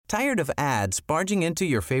Tired of ads barging into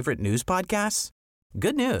your favorite news podcasts?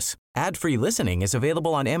 Good news. Ad-free listening is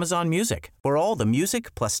available on Amazon Music for all the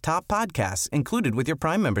music plus top podcasts included with your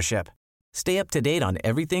Prime membership. Stay up to date on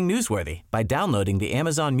everything newsworthy by downloading the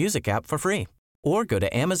Amazon Music app for free or go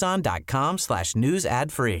to amazon.com/news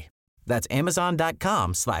ad free. That's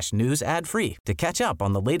amazon.com/news ad free to catch up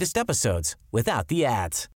on the latest episodes without the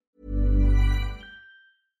ads.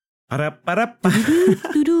 Para-para-pa.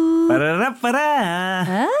 Para-ra-para.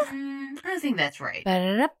 Huh? I think that's right.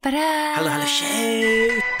 Halo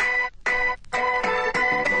Show.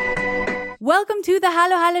 Welcome to the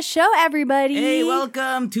Halo Show, everybody. Hey,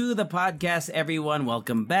 welcome to the podcast, everyone.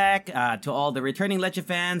 Welcome back to all the returning Leche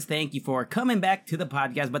fans. Thank you for coming back to the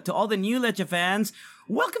podcast. But to all the new Leche fans,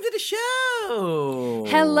 welcome to the show.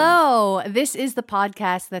 Hello. This is the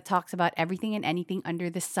podcast that talks about everything and anything under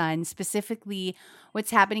the sun, specifically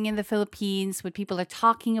what's happening in the Philippines, what people are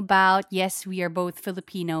talking about. Yes, we are both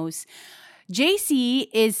Filipinos. JC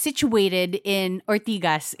is situated in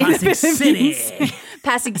Ortigas, in Pasig City.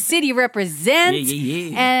 Pasig City represents.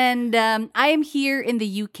 Yeah. And I am here in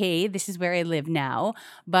the UK. This is where I live now.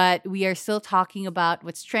 But we are still talking about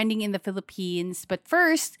what's trending in the Philippines. But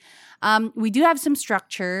first, we do have some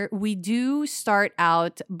structure. We do start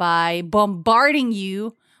out by bombarding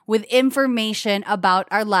you with information about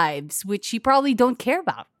our lives, which you probably don't care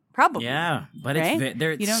about. Probably. Yeah, but right?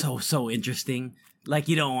 it's so interesting. Like,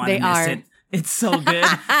 you don't want to They miss are. it. It's so good.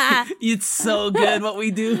 It's so good what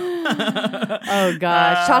we do. Oh,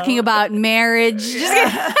 gosh. Talking about marriage. Just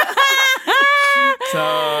kidding.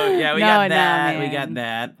 So, yeah, we No, got no, that. man. We got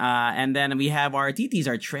that. And then we have our TTs,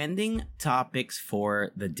 our trending topics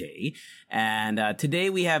for the day. And today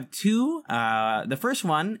we have two. The first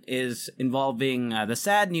one is involving the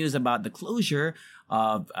sad news about the closure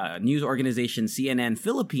of news organization CNN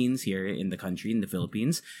Philippines here in the country, in the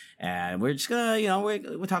Philippines. And we're just gonna,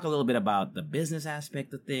 we'll talk a little bit about the business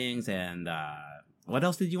aspect of things and what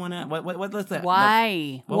else did you want to, what was that?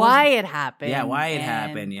 Why? What Why was it happened. Yeah, why it and-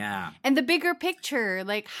 happened, yeah. And the bigger picture,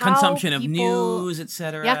 like how Consumption of people- news,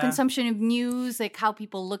 etc. Yeah, consumption of news, like how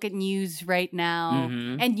people look at news right now,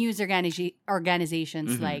 Mhm. and news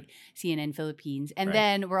organizations Mhm. like CNN Philippines. And Right.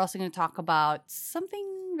 then we're also going to talk about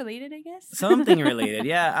something related, I guess. Something related,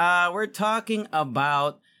 yeah. We're talking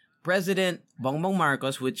about President Bongbong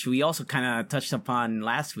Marcos, which we also kind of touched upon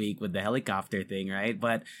last week with the helicopter thing, right?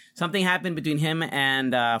 But something happened between him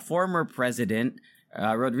and former President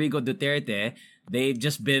Rodrigo Duterte. They've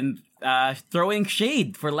just been throwing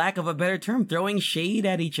shade, for lack of a better term, throwing shade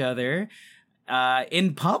at each other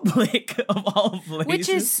in public, of all places. Which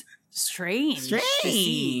is strange. to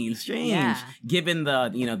see. Strange. Yeah. Given the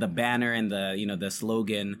the banner and the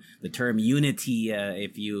slogan, the term unity.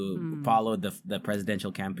 If you followed the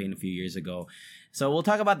presidential campaign a few years ago, so we'll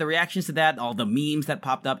talk about the reactions to that, all the memes that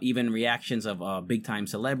popped up, even reactions of big time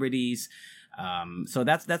celebrities. So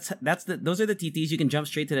those are the TTs. You can jump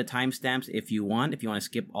straight to the timestamps if you want to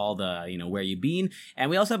skip all the, where you've been. And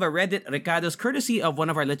we also have a Reddit Recados courtesy of one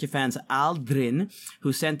of our Leche fans, Aldrin,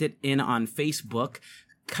 who sent it in on Facebook.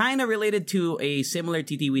 Kind of related to a similar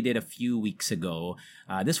TT we did a few weeks ago.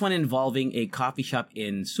 This one involving a coffee shop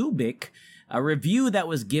in Subic. A review that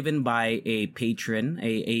was given by a patron,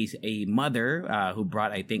 a mother who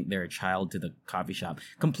brought, I think, their child to the coffee shop,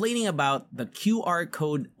 complaining about the QR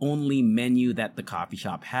code only menu that the coffee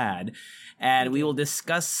shop had. And we will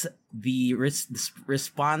discuss the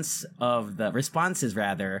responses of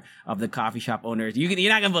the coffee shop owners. You're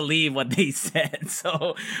not gonna believe what they said.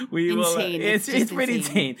 So we will. Insane. It's just pretty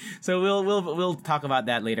insane. So we'll talk about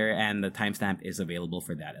that later, and the timestamp is available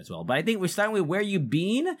for that as well. But I think we're starting with where you've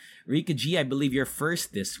been, Rika G. I believe you're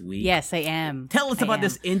first this week. Yes, I am. Tell us I about am.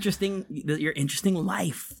 this your interesting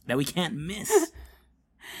life that we can't miss.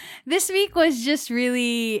 This week was just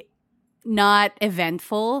really not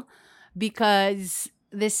eventful because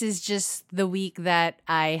this is just the week that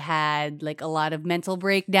I had like a lot of mental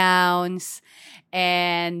breakdowns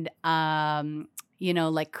and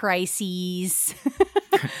like crises.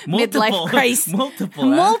 Midlife crisis.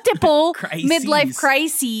 Multiple Crises. midlife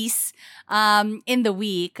crises in the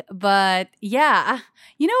week. But yeah,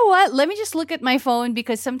 you know what? Let me just look at my phone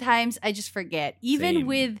because sometimes I just forget.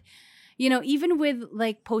 Same. Even with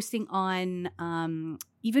like posting on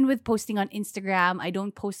Instagram, I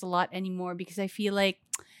don't post a lot anymore because I feel like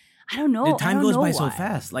I don't know. The time goes by so why.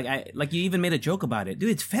 fast. Like you even made a joke about it.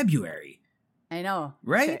 Dude, it's February. I know.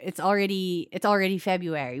 Right? So it's already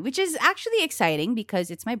February, which is actually exciting because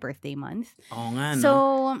it's my birthday month. Oo nga, no?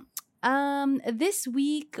 So, this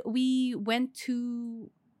week we went to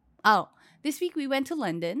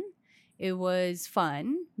London. It was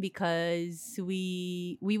fun because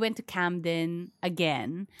we went to Camden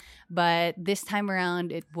again, but this time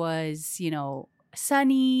around it was,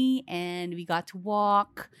 sunny, and we got to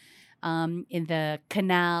walk in the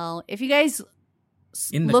canal. If you guys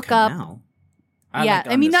In the look canal? up, yeah,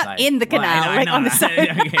 Like on the not side. in the Well, canal, I know, on the side.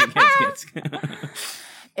 Okay, gets.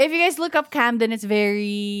 If you guys look up Camden, it's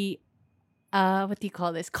very what do you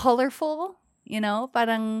call this? Colorful,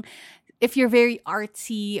 parang if you're very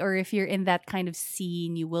artsy or if you're in that kind of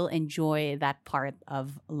scene, you will enjoy that part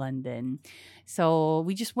of London. So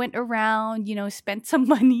we just went around, spent some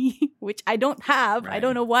money, which I don't have. I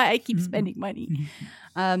don't know why I keep spending money.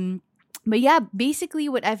 But yeah, basically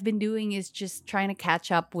what I've been doing is just trying to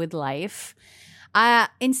catch up with life.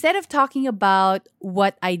 Instead of talking about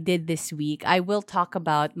what I did this week, I will talk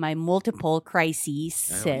about my multiple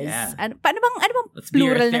crises. Oh, yeah. Ano bang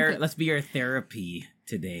Let's be your therapy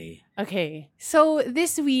today. Okay. So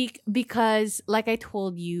this week, because like I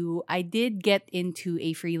told you, I did get into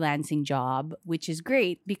a freelancing job, which is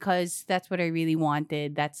great because that's what I really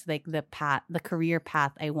wanted. That's like the career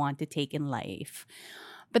path I want to take in life.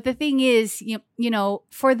 But the thing is,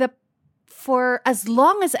 for as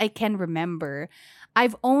long as I can remember,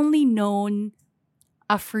 I've only known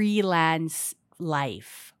a freelance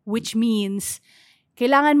life, which means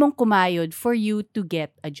kailangan mong kumayod for you to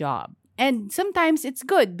get a job. And sometimes it's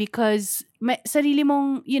good because sarili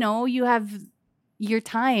mong, you have your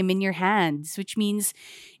time in your hands, which means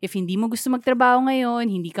if hindi mo gusto magtrabaho ngayon,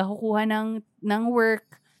 hindi ka kukuha ng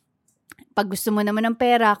work. Pag gusto mo naman ng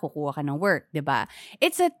pera, kukuha ka ng work, 'di ba?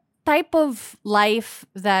 It's a type of life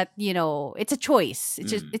that, it's a choice.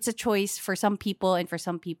 It's a choice for some people, and for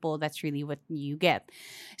some people, that's really what you get.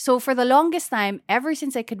 So for the longest time, ever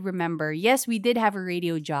since I could remember, yes, we did have a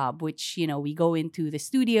radio job, which, we go into the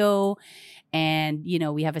studio and,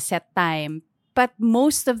 we have a set time. But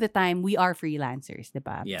most of the time, we are freelancers,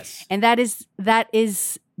 diba? Yes. And that is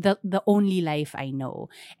the only life I know.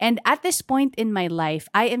 And at this point in my life,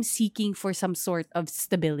 I am seeking for some sort of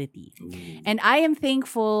stability. Ooh. And I am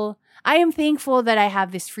thankful that I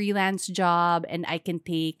have this freelance job and I can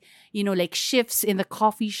take, like shifts in the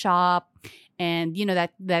coffee shop, and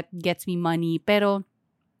that gets me money. Pero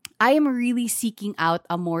I am really seeking out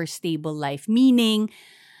a more stable life, meaning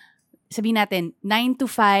sabihin natin, 9 to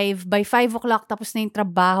 5, by 5 o'clock, tapos na yung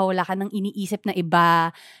trabaho, wala ka nang iniisip na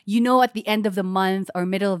iba. At the end of the month or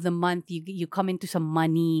middle of the month, you come into some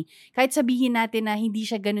money. Kahit sabihin natin na hindi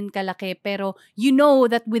siya ganun kalaki, pero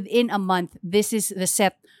that within a month, this is the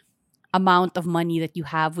set amount of money that you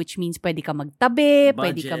have, which means pwede ka magtabi,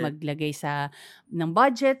 pwede ka maglagay ng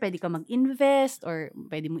budget, pwede ka mag-invest, or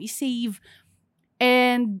pwede mo i-save.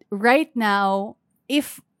 And right now,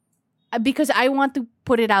 because I want to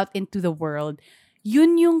put it out into the world,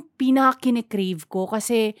 yun yung pinaka-kine-crave ko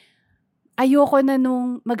kasi ayoko na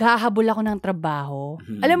nung maghahabol ako ng trabaho.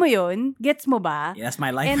 Mm-hmm. Alam mo yun? Gets mo ba? Yeah, that's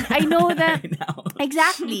my life. And I know that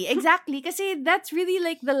exactly. Kasi that's really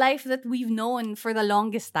like the life that we've known for the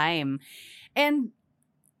longest time. And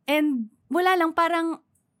wala lang, parang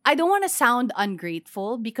I don't want to sound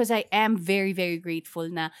ungrateful because I am very, very grateful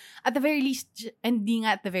na at the very least, hindi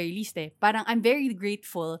nga at the very least parang I'm very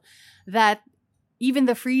grateful that even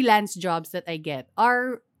the freelance jobs that I get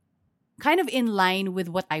are kind of in line with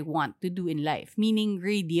what I want to do in life, meaning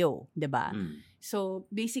radio, diba? So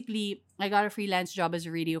basically, I got a freelance job as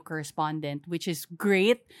a radio correspondent, which is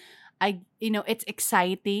great. It's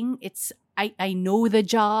exciting. I know the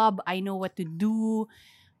job. I know what to do.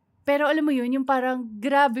 Pero alam mo yun, yung parang,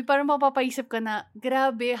 grabe, parang mapapaisip ka na,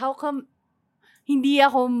 grabe, how come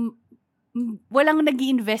walang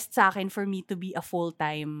nag-i-invest sa akin for me to be a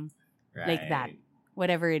full-time like that,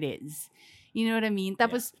 whatever it is. You know what I mean?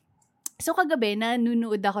 Tapos, so kagabi,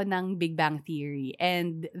 nanunood ako ng Big Bang Theory.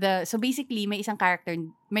 And so basically, may isang character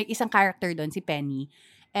doon, si Penny.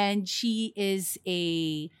 And she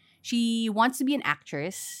wants to be an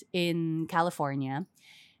actress in California.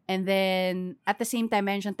 And then, at the same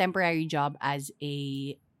time, meron siyang temporary job as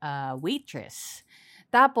a waitress.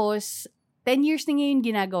 Tapos, 10 years na ngayon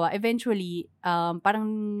ginagawa. Eventually,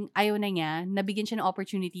 parang ayaw na niya, nabigyan siya ng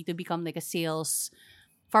opportunity to become like a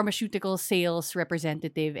pharmaceutical sales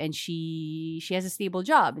representative, and she has a stable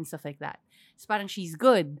job and stuff like that. So parang she's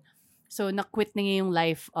good. So, na-quit na niya yung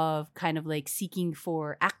life of kind of like seeking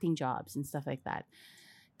for acting jobs and stuff like that.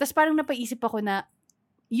 Tapos parang napaisip ako na,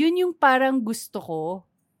 yun yung parang gusto ko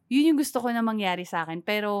na mangyari sa akin.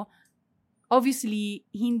 Pero, obviously,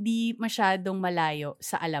 hindi masyadong malayo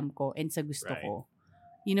sa alam ko and sa gusto ko.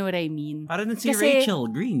 You know what I mean? Parang si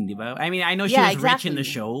Rachel Green, di ba? I mean, I know she was rich in the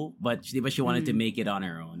show, but di ba she wanted to make it on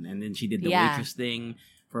her own. And then she did the waitress thing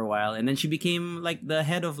for a while, and then she became like the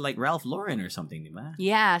head of like Ralph Lauren or something, diba?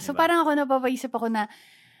 Yeah. So Diba? parang ako napapaisip ako na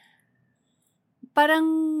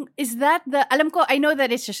parang is that alam ko, I know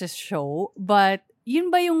that it's just a show, but yun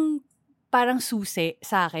ba yung parang susi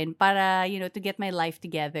sa akin para, to get my life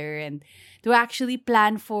together and to actually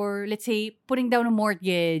plan for, let's say, putting down a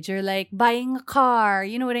mortgage or like buying a car.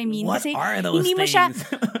 You know what I mean? What kasi are those hindi mo things? siya,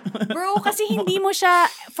 bro, kasi hindi mo siya,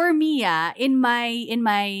 for me, in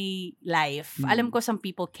my life, alam ko some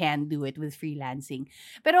people can do it with freelancing.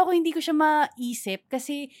 Pero ako hindi ko siya maisip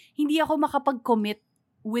kasi hindi ako makapag-commit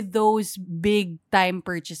with those big time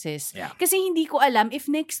purchases. Yeah. Kasi hindi ko alam if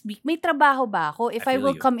next week may trabaho ba ako, if I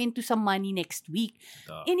will come into some money next week.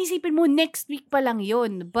 Inisipin mo next week pa lang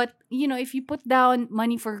yun. But if you put down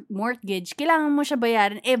money for mortgage, kailangan mo siya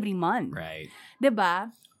bayaran every month. Right. 'Di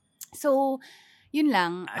ba? So yun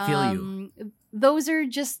lang. I feel you. Those are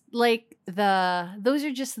just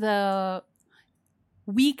the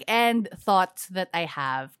weekend thoughts that I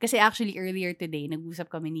have. Kasi actually earlier today, nag-usap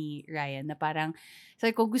kami ni Ryan na parang,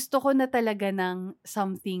 sabi ko, gusto ko na talaga ng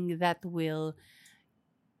something that will,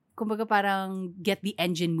 kumbaga parang get the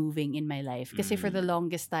engine moving in my life. Kasi for the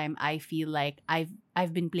longest time, I feel like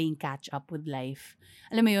I've been playing catch up with life.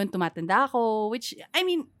 Alam mo yun, tumatanda ako, which, I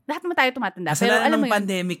mean, lahat naman tayo tumatanda. Pero alam mo yun,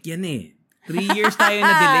 pandemic yan eh. 3 years tayo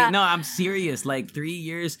na delay. No, I'm serious. Like 3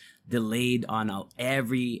 years delayed on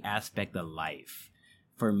every aspect of life.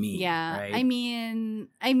 For me, yeah, right? I mean,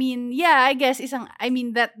 yeah, I guess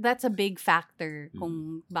that's a big factor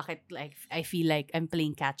kung bakit like I feel like I'm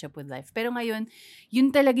playing catch up with life. Pero ngayon,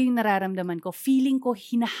 yun talaga yung nararamdaman ko. Feeling ko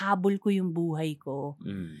hinahabol ko yung buhay ko.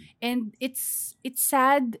 And it's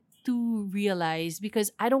sad to realize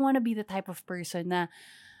because I don't want to be the type of person na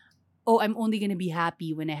I'm only gonna be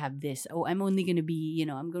happy when I have this. I'm only gonna be,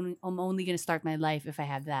 I'm only gonna start my life if I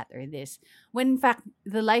have that or this. When in fact,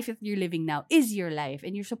 the life that you're living now is your life,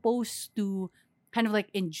 and you're supposed to kind of like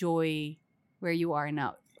enjoy where you are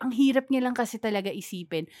now. Ang hirap niya lang kasi talaga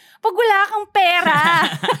isipin. Pag wala kang pera!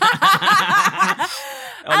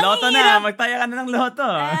 Loto na, magtaya ka na ng loto.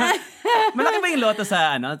 Malaki ba yung loto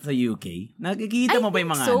sa UK? Nakikita mo ba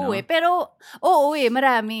yung mga Pero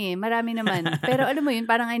marami naman. Pero alam mo yun,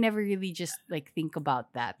 parang I never really just like think about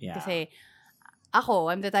that. Yeah. Kasi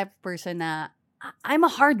I'm the type of person na I'm a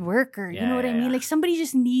hard worker. Yeah, you know what I mean? yeah. Like somebody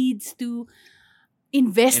just needs to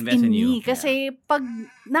invest in me. you. Kasi pag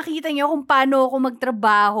nakita niyo kung paano ako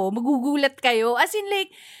magtrabaho, magugulat kayo. As in like,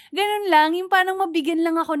 ganun lang. Yung parang mabigyan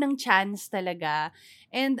lang ako ng chance talaga.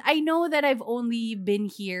 And I know that I've only been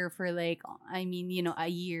here for like, a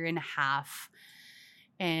year and a half.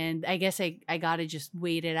 And I guess I gotta just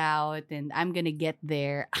wait it out and I'm gonna get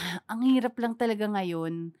there. Ang hirap lang talaga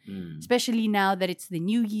ngayon. Especially now that it's the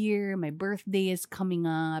new year, my birthday is coming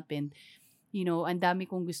up, and ang dami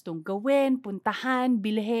kong gustong gawin, puntahan,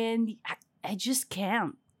 bilhin. I just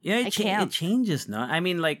can't. Yeah, it can't. changes, no? I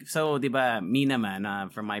mean, like, so, diba, me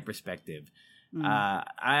naman, from my perspective,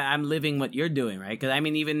 I'm living what you're doing, right? Because, I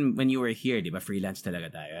mean, even when you were here, diba, freelance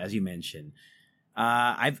talaga tayo, as you mentioned.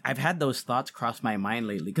 I've had those thoughts cross my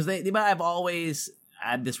mind lately. Because, diba, I've always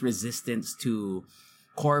had this resistance to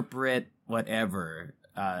corporate whatever,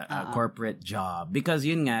 corporate job. Because,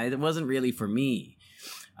 yun nga, it wasn't really for me.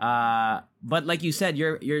 But like you said,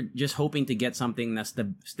 you're just hoping to get something that's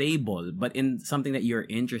stable, but in something that you're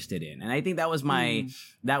interested in. And I think that was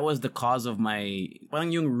that was the cause of my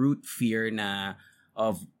parang yung root fear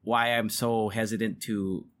of why I'm so hesitant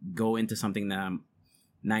to go into something na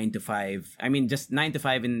 9 to 5. I mean, just 9 to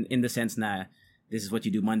 5 in the sense na this is what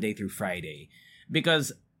you do Monday through Friday.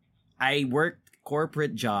 Because I worked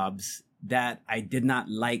corporate jobs that I did not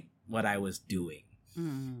like what I was doing.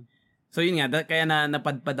 So yun nga, kaya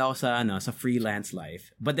napadpad ako sa freelance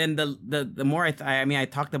life. But then the more I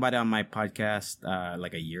talked about it on my podcast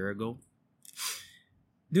like a year ago.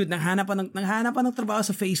 Dude, naghanap pa ng trabaho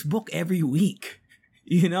sa Facebook every week.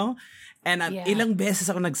 And ilang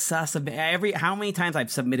beses ako nagsasabi, how many times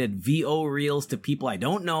I've submitted VO reels to people I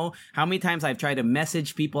don't know, how many times I've tried to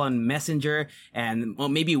message people on Messenger, and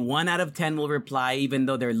maybe 1 out of 10 will reply even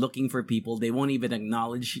though they're looking for people. They won't even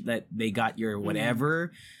acknowledge that they got your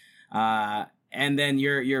whatever. And then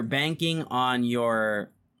you're banking on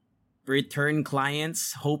your return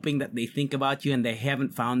clients, hoping that they think about you and they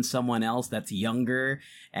haven't found someone else that's younger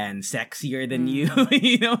and sexier than you.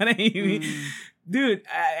 You know what I mean? Dude,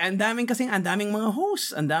 ang daming mga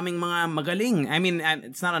hosts, ang daming mga magaling. I mean,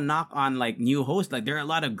 it's not a knock on like new hosts. Like there are a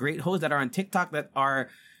lot of great hosts that are on TikTok that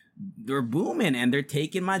they're booming and they're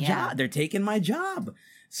taking my job. They're taking my job.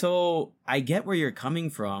 So I get where you're coming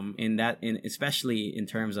from especially in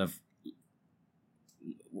terms of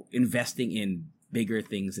investing in bigger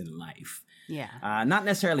things in life. Yeah. Not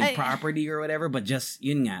necessarily property or whatever, but just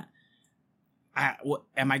yun nga.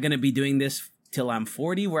 Am I gonna be doing this till I'm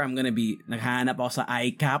 40, where I'm gonna be naghahanap ako sa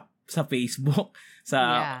ICAP sa Facebook,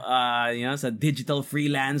 sa sa digital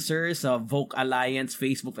freelancer, sa Vogue Alliance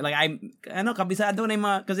Facebook. Like kabisado na yung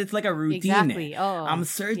mga, because it's like a routine. Exactly. Oh, I'm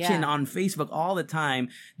searching on Facebook all the time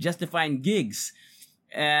just to find gigs.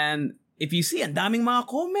 And if you see, ang daming mga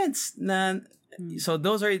comments na, so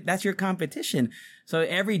that's your competition. So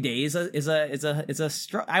every day is a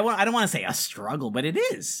struggle. I don't want to say a struggle, but it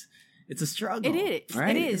is. It's a struggle. It is.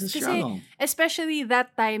 Right? It is. It's a struggle. Kasi, especially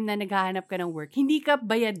that time na naghahanap ka ng work, hindi ka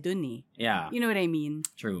bayad dun eh. Yeah. You know what I mean?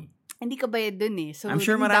 True. Hindi ka bayad dun eh. So, I'm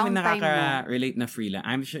sure maraming downtime nakaka-relate na freelance.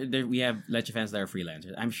 I'm sure we have Leche fans that are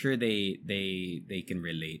freelancers. I'm sure they can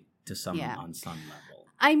relate to some on some level.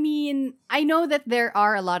 I mean, I know that there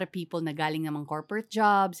are a lot of people na galing namang corporate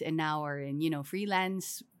jobs and now are in,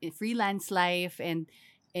 freelance life, and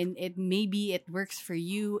maybe it works for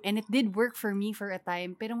you, and it did work for me for a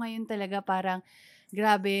time, pero ngayon talaga parang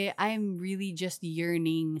grabe, I'm really just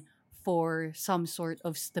yearning for some sort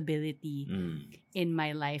of stability in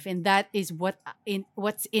my life, and that is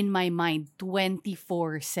what's in my mind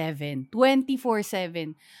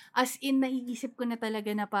 24/7 as in naiisip ko na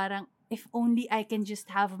talaga na parang if only I can just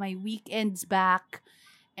have my weekends back.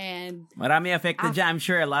 And marami affected dyan. I'm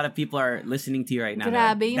sure a lot of people are listening to you right now.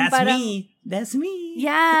 Grabe, like, That's me.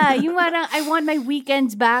 Yeah, yung parang I want my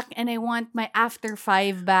weekends back and I want my after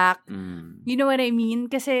 5 back. You know what I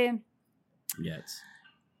mean? Kasi yes.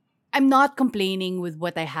 I'm not complaining with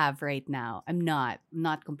what I have right now. I'm not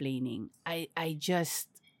complaining. I'm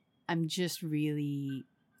just really,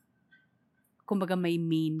 kumbaga, my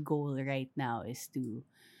main goal right now is to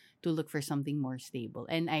look for something more stable.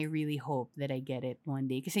 And I really hope that I get it one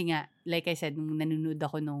day. Kasi nga, like I said, nung nanonood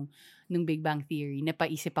ako nung Big Bang Theory,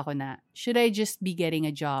 napaisip ako na, should I just be getting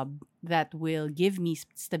a job that will give me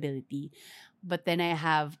stability? But then I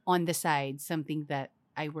have on the side something that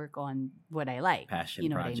I work on what I like. Passion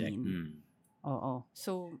you know project. What I mean? Oo.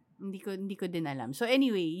 So, hindi ko din alam. So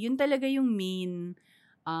anyway, yun talaga yung main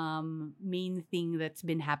thing that's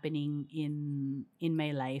been happening in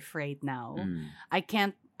my life right now.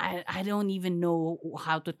 I don't even know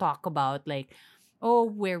how to talk about like,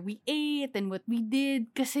 where we ate and what we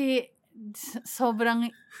did, kasi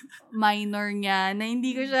sobrang minor niya na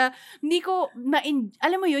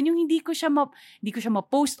alam mo yun, yung hindi ko siya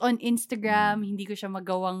ma-post on Instagram, hindi ko siya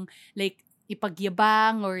magawang like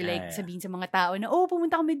ipagyabang or like sabihin sa mga tao na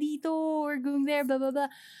pumunta kami dito or going there, blah blah blah,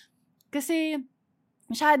 kasi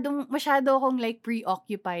masyado akong like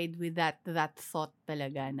preoccupied with that thought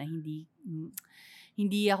talaga na hindi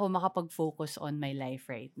ako makapag-focus on my life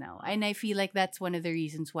right now. And I feel like that's one of the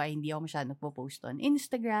reasons why hindi ako masyadong nagpo-post on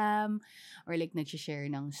Instagram or like nag-share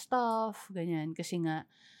ng stuff, ganyan. Kasi nga,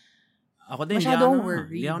 ako din, masyado akong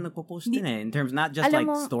worried. Hindi ako nagpo-post din eh. In terms, not just like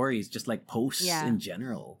stories, just like posts in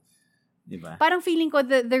general. Diba? Parang feeling ko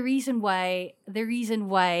the reason why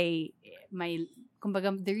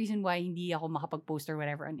hindi ako makapag-post or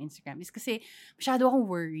whatever on Instagram is kasi masyado akong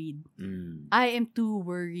worried. I am too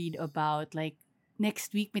worried about like,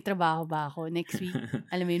 next week may trabaho ba ako? Next week,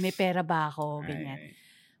 alam mo yun, may pera ba ako? Ganyan. Right.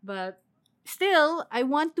 But still, I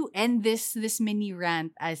want to end this mini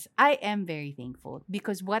rant as I am very thankful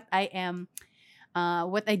because what I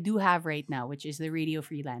do have right now, which is the radio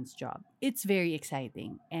freelance job, it's very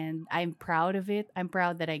exciting. And I'm proud of it. I'm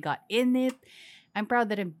proud that I got in it. I'm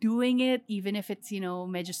proud that I'm doing it, even if it's,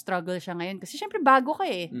 medyo struggle siya ngayon. Kasi syempre bago ka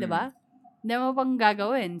eh, diba? Hindi mo pang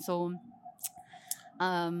gagawin. So,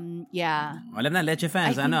 yeah. Alam na, Leche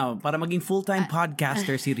fans, para maging full-time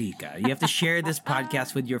podcaster si Rica, you have to share this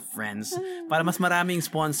podcast with your friends para mas maraming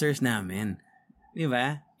sponsors namin. Di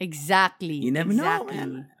ba? Exactly. You never know,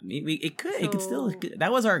 man. It could still.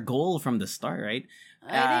 That was our goal from the start, right?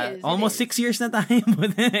 It is. Almost 6 years na tayo.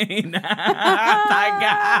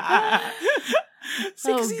 Taga.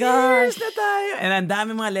 6 years na tayo. And ang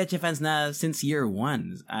dami mga Leche fans na since year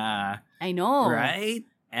 1. I know. Right?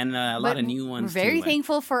 And a lot of new ones. We're very too,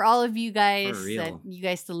 thankful for all of you guys. For real. That you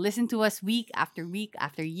guys still listen to us week after week,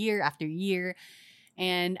 after year after year.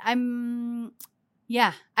 And I want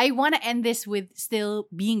to end this with still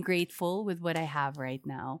being grateful with what I have right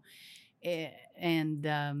now. And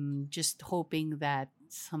just hoping that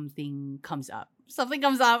something comes up. Something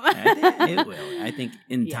comes up. I think it will. I think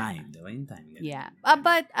in time. Though. In time. Yeah.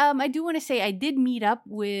 But I do want to say I did meet up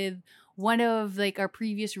with one of like our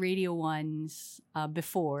previous radio ones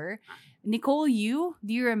before. Nicole Yu,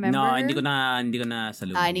 do you remember? No, hindi ko na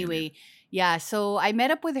salubong. Anyway, Yeah, so I met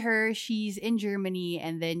up with her. She's in Germany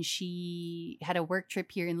and then she had a work trip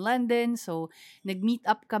here in London. So nag-meet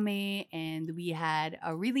up kami and we had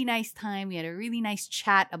a really nice time. We had a really nice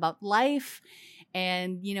chat about life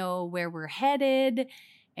and, where we're headed.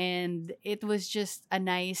 And it was just a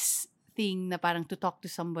nice thing na parang to talk to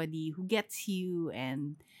somebody who gets you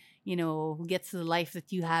and, who gets the life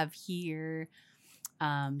that you have here.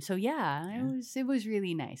 So yeah, it was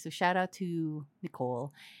really nice. So shout out to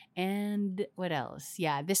Nicole. And what else?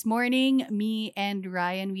 Yeah, this morning, me and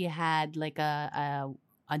Ryan, we had like a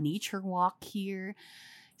nature walk here.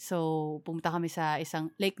 So pumunta kami sa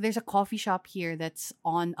there's a coffee shop here that's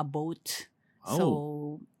on a boat. Oh.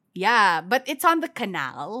 So yeah, but it's on the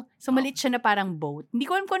canal. So malit siya na parang boat. Hindi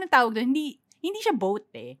ko alam kung anong tawag doon. Hindi siya boat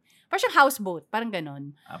eh. Parang siyang houseboat, parang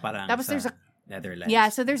ganon. Parang Tapos there's a Netherlands. Yeah,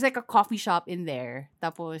 so there's like a coffee shop in there.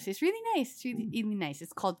 Tapos it's really nice. It's really, really nice.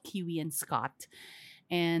 It's called Kiwi and Scott.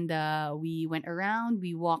 And we went around.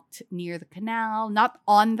 We walked near the canal. Not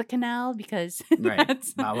on the canal because Right.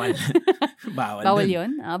 that's... Bawal. Bawal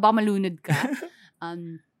yun. Baka malunod ka.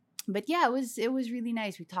 But yeah, it was really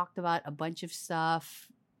nice. We talked about a bunch of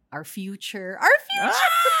stuff. Our future.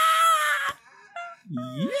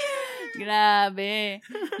 Yeah. Grabe.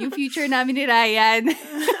 Yung future namin ni Ryan.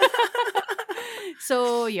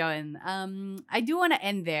 So, yun. I do want to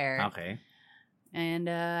end there. Okay. And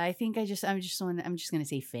I think I'm just gonna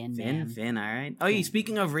say Finn. Finn, all right. Oh, yeah,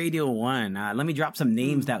 speaking of Radio 1, let me drop some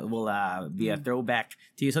names that will be a throwback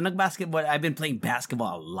to you. So, nag-basketball, I've been playing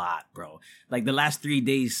basketball a lot, bro. Like, the last 3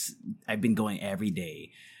 days, I've been going every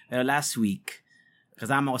day. Last week,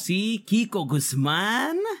 kasama ko si Kiko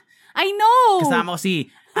Guzman. I know! Kasama ko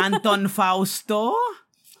si Anton Fausto.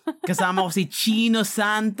 Kasama ko si Chino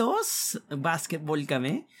Santos. Basketball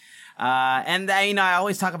kami. And I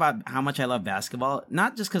always talk about how much I love basketball,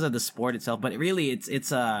 not just because of the sport itself, but really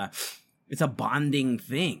it's a bonding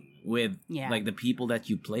thing with like the people that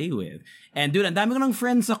you play with. And dude, ang dami ko ng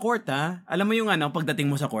friends sa court, ha. Alam mo yung pagdating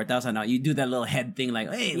mo sa court, you do that little head thing like,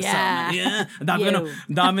 hey, what's up? Yeah. Ang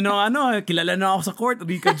dami kilala na ako sa court,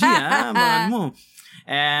 Rika G, ha. Mahan mo.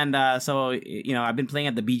 And so I've been playing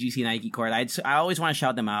at the BGC Nike court. I always want to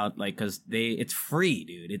shout them out, like, because it's free,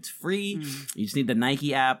 dude. It's free. You just need the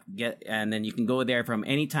Nike app, and then you can go there from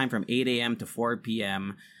anytime from 8 a.m. to 4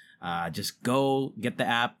 p.m. Just go get the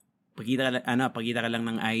app. Pagkita ka lang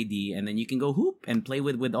ng ID, and then you can go hoop and play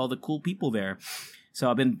with all the cool people there. So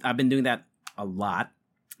I've been doing that a lot.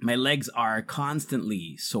 My legs are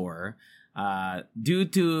constantly sore. Due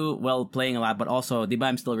to playing a lot, but also diba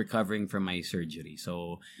I'm still recovering from my surgery,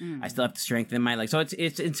 so I still have to strengthen my legs. So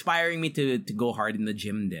it's inspiring me to go hard in the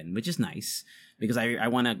gym then, which is nice because I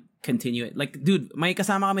want to continue it. Like, dude, may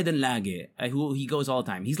kasama kami dun lagi who he goes all the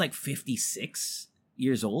time. He's like 56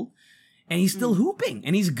 years old and he's still hooping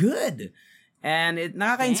and he's good. And it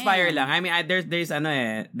nakaka-inspire lang. I mean, there's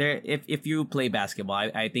if you play basketball,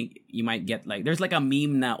 I think you might get like, there's like a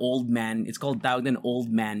meme na old man, it's called tawag an old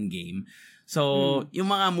man game. So, yung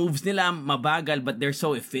mga moves nila mabagal, but they're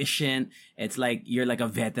so efficient. It's like you're like a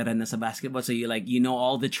veteran na sa basketball, so you know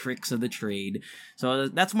all the tricks of the trade. So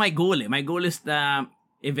that's my goal. My goal is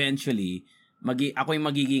eventually ako yung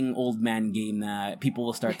magiging old man game na people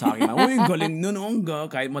will start talking about, uy, galing nun,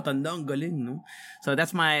 kahit matanda, ang galing, no? So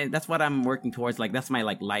that's what I'm working towards. Like, that's my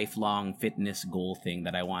like lifelong fitness goal thing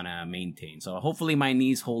that I want to maintain. So hopefully my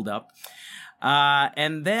knees hold up.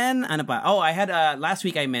 And then, ano pa? Oh, I had, last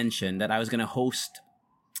week I mentioned that I was going to host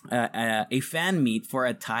a fan meet for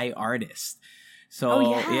a Thai artist.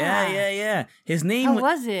 So, yeah. His name... How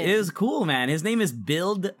was it? It was cool, man. His name is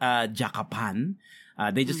Build Jakapan.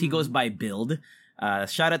 He goes by Build.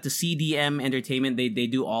 Shout out to CDM Entertainment. They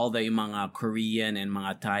do all the mga Korean and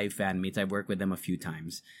mga Thai fan meets. I've worked with them a few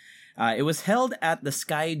times. It was held at the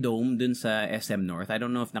Sky Dome dun sa SM North. I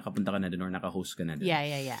don't know if nakapunta ka na dun or naka-host ka na dun.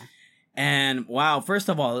 Yeah. And wow, first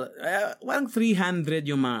of all, walang 300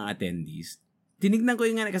 yung mga attendees. Tinignan ko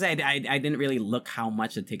yung kasi I didn't really look how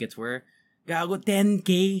much the tickets were. Gago,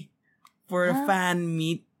 10K for a fan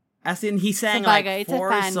meet. As in, he sang like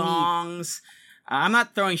 4 songs. I'm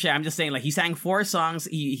not throwing shit. I'm just saying, like, he sang 4 songs.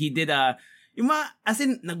 He did yung mga, as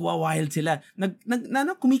in, nagwa-wild sila.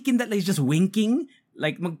 Kumikindat, like, he's just winking.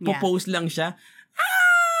 Like, magpo-pose lang siya.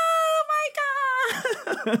 Oh my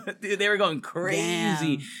God! Dude, they were going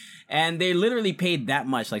crazy. Damn. And they literally paid that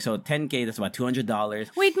much. Like, so 10K, that's about $200.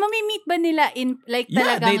 Wait, mamimit ba nila in, like,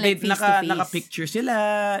 talagang like face-to-face? Naka-picture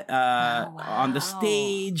sila on the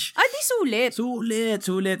stage. Di sulit.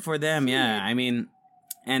 Sulit for them, yeah. I mean...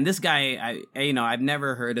 And this guy, I've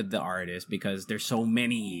never heard of the artist because there's so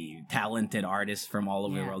many talented artists from all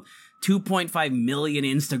over the world. 2.5 million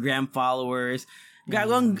Instagram followers.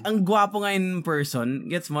 Gago, ang gwapo nga in person.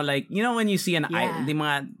 Gets mo, like, you know when you see an idol, di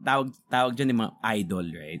mga tawag dyan, di mga idol,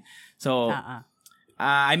 right? So,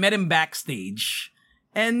 I met him backstage.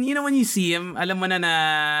 And you know when you see him, alam mo na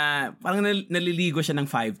parang naliligo siya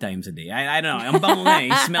ng 5 times a day. I don't know. Ang bango nga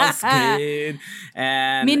eh. He smells good.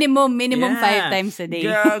 And minimum 5 times a day.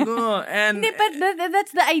 Gago. And but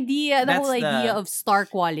that's the idea, the whole idea of star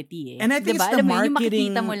quality eh. And I think diba? it's the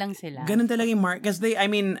marketing. Yung makikita mo lang sila. Ganun talaga yung because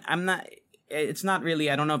it's not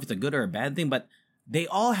really, I don't know if it's a good or a bad thing, but they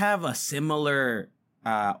all have a similar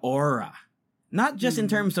aura. Not just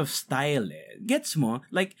in terms of style eh. Gets mo?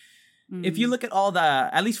 Like, if you look at all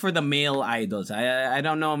at least for the male idols, I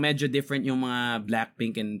don't know, medyo different yung mga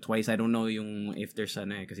Blackpink and Twice. I don't know yung if there's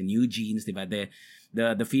kasi New Jeans, diba?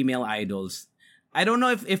 The female idols. I don't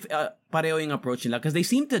know if pareho yung approach nila because they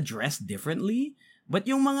seem to dress differently. But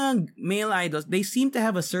yung mga male idols, they seem to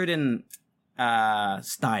have a certain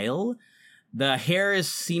style. The hair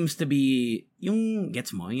seems to be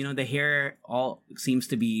gets mo, the hair all seems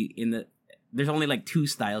to be there's only like 2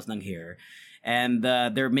 styles ng hair. And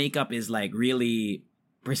their makeup is like really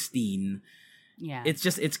pristine. Yeah.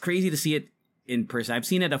 It's crazy to see it in person. I've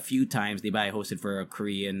seen it a few times. Diba? I hosted for a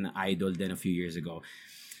Korean idol then a few years ago.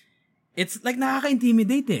 It's like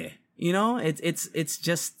nakaka-intimidate eh. It's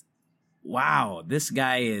just, wow, this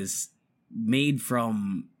guy is made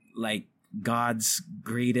from like God's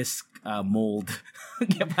greatest mold.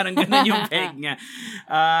 Kaya parang ganun yung peg niya.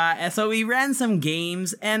 So we ran some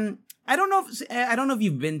games and I don't know if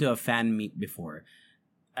you've been to a fan meet before.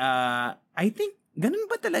 I think ganun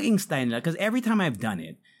ba talagang style nila? Because every time I've done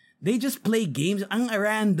it, they just play games ang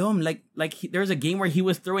random. Like there's a game where he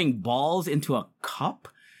was throwing balls into a cup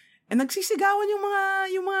and nagsisigawan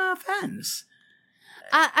yung mga fans.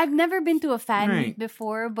 I've never been to a fan meet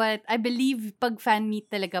before, but I believe pag fan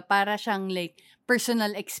meet talaga para siyang like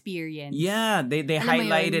personal experience. Yeah, they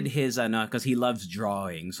highlighted his because he loves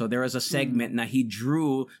drawing. So there was a segment na he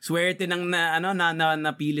drew, swerte nang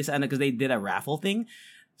napili sa because they did a raffle thing.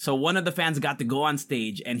 So one of the fans got to go on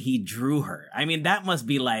stage and he drew her. I mean, that must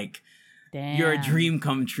be like your dream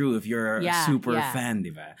come true if you're a super fan,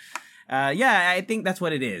 diba? I think that's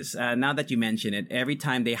what it is. Now that you mention it, every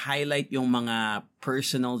time they highlight yung mga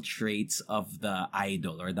personal traits of the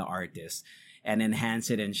idol or the artist and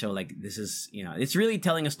enhance it and show like this is, it's really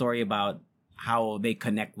telling a story about how they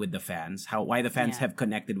connect with the fans, why the fans have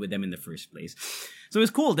connected with them in the first place. So it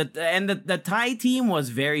was cool. And the Thai team was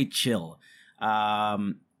very chill.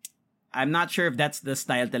 I'm not sure if that's the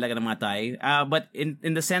style talaga ng mga Thai, but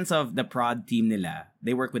in the sense of the prod team nila,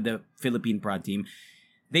 they work with the Philippine prod team.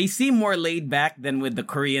 They seem more laid back than with the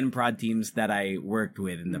Korean prod teams that I worked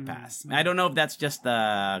with in the past. I don't know if that's just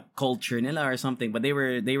the culture nila or something, but they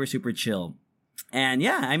were super chill. And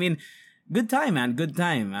yeah, I mean, good time, man. Good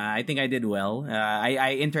time. I think I did well.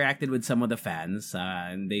 I interacted with some of the fans,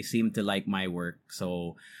 and they seemed to like my work.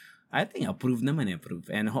 So I think approve naman.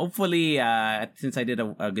 And hopefully, since I did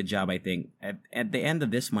a good job, I think at the end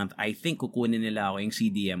of this month, I think kukunin nila ako yung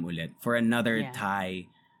CDM ulit for another Thai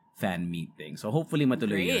fan meet thing. So hopefully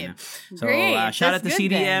matuloy yun. So shout out to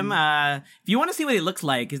CDM. If you want to see what he looks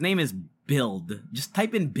like, his name is Build. Just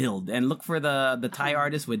type in Build and look for the Thai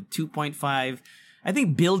artist with 2.5. I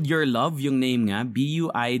think Build Your Love yung name nga.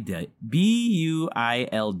 B-U-I-L-D.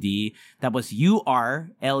 Tapos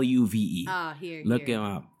U-R-L-U-V-E. Look him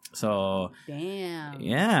up. So, damn.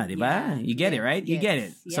 Yeah, diba? Yeah, you get it, right? You get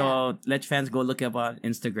it. Yeah. So, let fans go look up on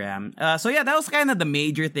Instagram. So, yeah, that was kind of the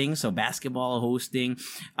major thing. So, basketball, hosting.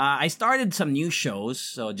 I started some new shows.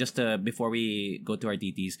 So, just before we go to our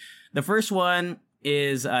TTs. The first one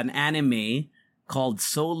is an anime called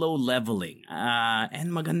Solo Leveling.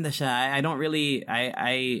 And maganda siya.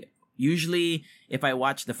 I usually, if I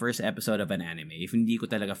watch the first episode of an anime, if hindi ko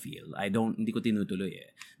talaga feel, hindi ko tinutuloy eh.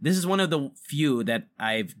 This is one of the few that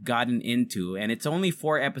I've gotten into, and it's only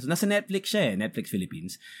 4 episodes. Nasa Netflix siya eh, Netflix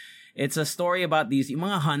Philippines. It's a story about these yung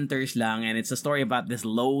mga hunters lang, and it's a story about this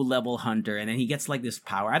low-level hunter, and then he gets like this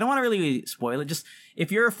power. I don't want to really spoil it. Just,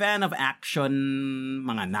 if you're a fan of action,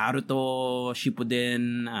 mga Naruto,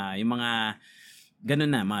 Shippuden, yung mga ganun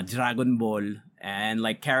na, mga Dragon Ball, and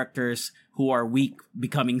like characters who are weak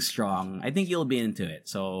becoming strong, I think you'll be into it.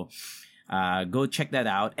 So, go check that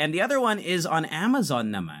out. And the other one is on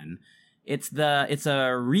Amazon naman. It's a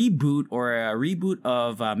reboot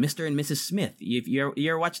of Mr. and Mrs. Smith. If you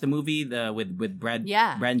ever watched the movie with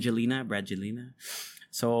Brangelina.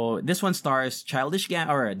 So this one stars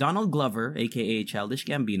Donald Glover, aka Childish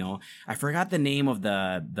Gambino. I forgot the name of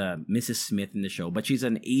the Mrs. Smith in the show, but she's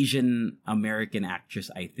an Asian American actress,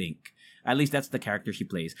 I think. At least that's the character she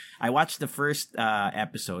plays. I watched the first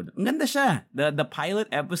episode. Ang ganda siya. The pilot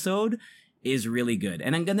episode is really good.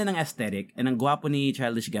 And ang ganda ng aesthetic, and ang gwapo ni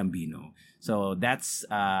Childish Gambino. So that's,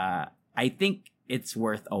 I think it's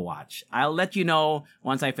worth a watch. I'll let you know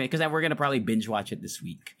once I finish, because we're gonna probably binge watch it this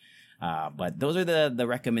week. But those are the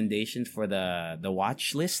recommendations for the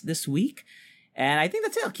watch list this week. And I think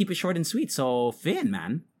that's it. I'll keep it short and sweet. So, Finn,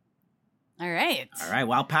 man. All right.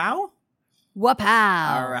 Wow, pow.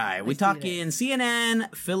 Wapow. All right. We talk in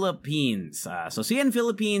CNN Philippines. So CNN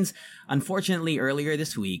Philippines, unfortunately, earlier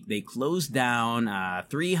this week, they closed down.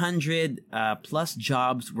 300 plus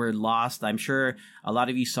jobs were lost. I'm sure a lot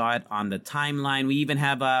of you saw it on the timeline. We even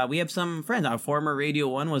have some friends. Our former Radio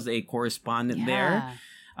 1 was a correspondent there.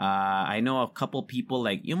 I know a couple people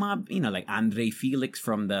like like Andre Felix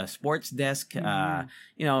from the sports desk.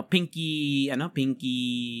 Pinky Web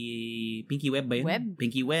ba yun?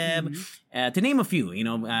 Pinky Web. To name a few,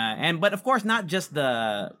 but of course not just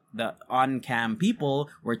the on-cam people.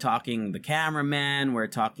 We're talking the cameraman. We're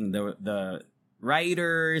talking the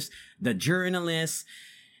writers, the journalists.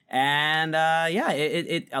 And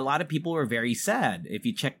a lot of people were very sad. If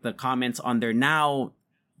you check the comments on their now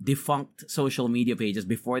defunct social media pages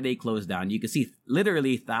before they closed down, you can see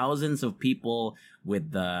literally thousands of people with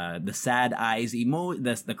the sad eyes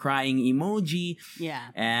the crying emoji. Yeah.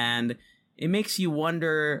 And it makes you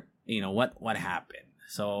wonder, what happened.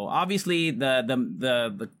 So obviously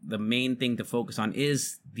the main thing to focus on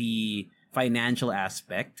is the financial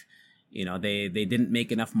aspect. They didn't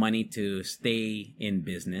make enough money to stay in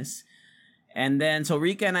business. And then so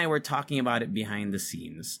Rika and I were talking about it behind the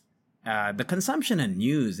scenes. The consumption of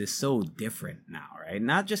news is so different now, right?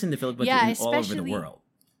 Not just in the Philippines, but all over the world.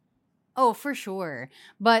 Oh, for sure.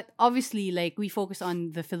 But obviously, like, we focus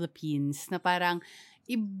on the Philippines na parang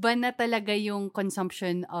iba na talaga yung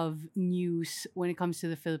consumption of news when it comes to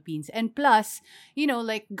the Philippines. And plus,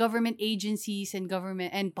 like government agencies and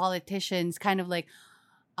government and politicians kind of like,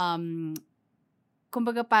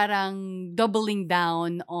 kumbaga parang doubling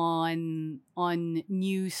down on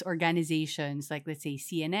news organizations like, let's say,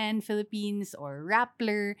 CNN Philippines or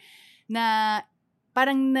Rappler, na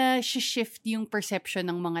parang na-shift yung perception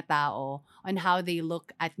ng mga tao on how they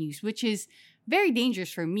look at news, which is very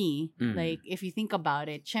dangerous for me. Like, if you think about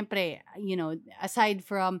it, syempre, aside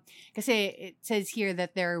from, kasi it says here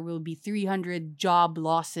that there will be 300 job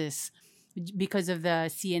losses because of the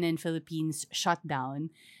CNN Philippines shutdown,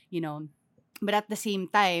 But at the same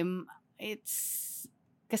time, it's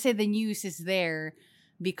kasi the news is there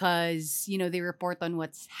because, they report on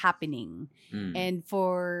what's happening. And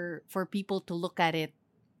for people to look at it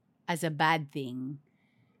as a bad thing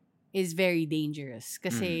is very dangerous.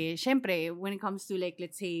 Kasi, syempre, when it comes to, like,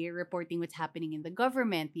 let's say, reporting what's happening in the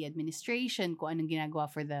government, the administration, kung anong ginagawa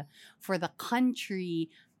for the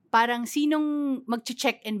country, parang sinong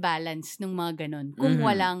mag-check and balance ng mga ganun kung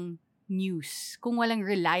walang news, kung walang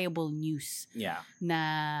reliable news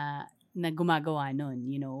na gumagawa nun,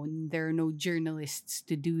 there are no journalists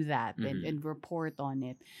to do that and report on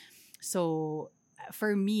it. So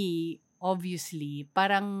for me, obviously,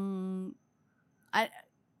 parang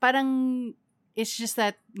it's just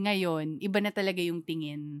that ngayon iba na talaga yung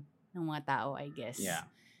tingin ng mga tao, I guess.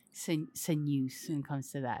 Sa news when it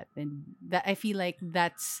comes to that. And that, I feel like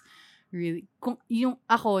that's really yung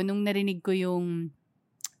ako nung narinig ko yung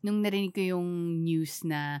news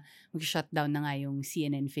na mag-shutdown na nga yung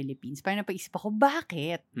CNN Philippines, parang napaisip ako,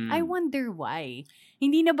 bakit? I wonder why.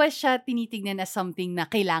 Hindi na ba siya tinitignan as something na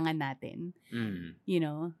kailangan natin?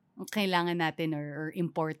 Kailangan natin or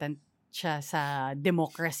important siya sa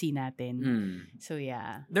democracy natin. So,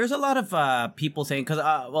 yeah. There's a lot of people saying, because,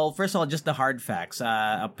 first of all, just the hard facts.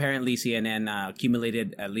 Apparently, CNN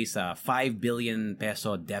accumulated at least a 5 billion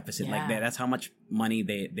peso deficit. Like that. That's how much money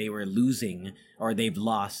they were losing or they've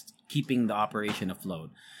lost keeping the operation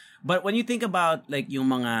afloat. But when you think about, like,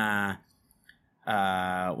 yung mga,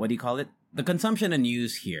 what do you call it? The consumption of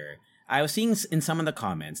news here, I was seeing in some of the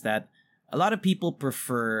comments that a lot of people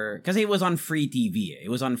prefer, because it was on free TV. It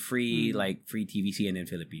was on free TV CNN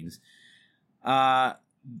Philippines.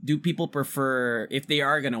 Do people prefer, if they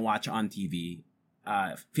are going to watch on TV,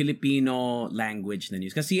 Filipino language na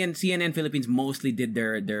news? Because CNN Philippines mostly did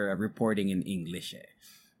their reporting in English.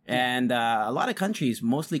 And a lot of countries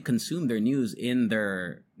mostly consume their news in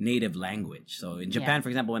their native language. So in Japan, for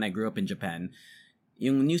example, when I grew up in Japan,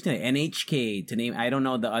 yung news nila, NHK, to name, I don't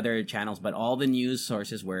know the other channels, but all the news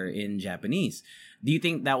sources were in Japanese. Do you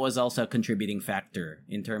think that was also a contributing factor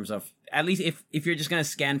in terms of, at least if you're just going to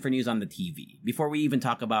scan for news on the TV, before we even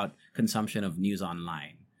talk about consumption of news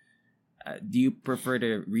online, do you prefer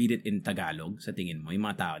to read it in Tagalog, sa tingin mo, yung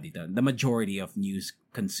mga tao dito, the majority of news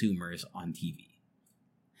consumers on TV?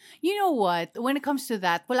 You know what? When it comes to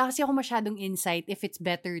that, wala kasi ako masyadong insight if it's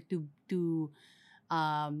better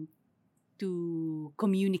um to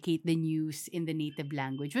communicate the news in the native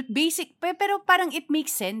language. But pero parang it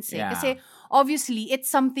makes sense eh. Yeah. Kasi obviously, it's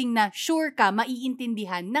something na sure ka,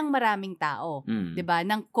 maiintindihan ng maraming tao. 'Di ba?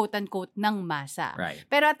 Ng quote-unquote, ng masa. Right.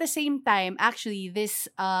 Pero at the same time, actually, this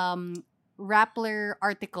Rappler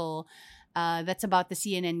article that's about the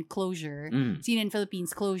CNN closure, CNN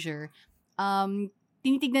Philippines closure,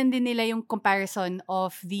 tinitignan din nila yung comparison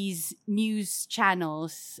of these news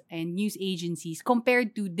channels and news agencies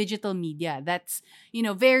compared to digital media. That's,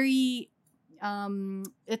 very,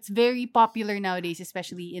 it's very popular nowadays,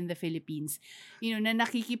 especially in the Philippines. Na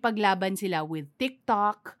nakikipaglaban sila with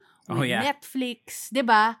TikTok, with Netflix, 'di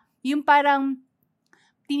ba? Yung parang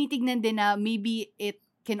tinitignan din na maybe it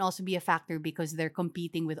can also be a factor because they're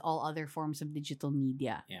competing with all other forms of digital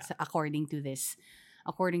media. Yeah. So according to this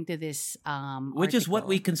which is what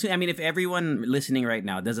we consume. I mean, if everyone listening right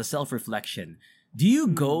now does a self-reflection, do you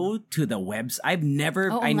go to the website? I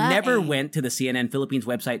never went to the CNN Philippines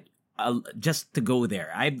website just to go there.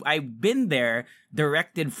 I've been there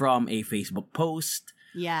directed from a Facebook post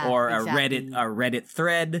or exactly. a Reddit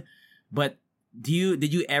thread. But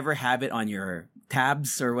did you ever have it on your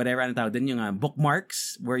tabs or whatever? Ano tawag din, yung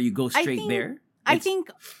bookmarks where you go straight there? I think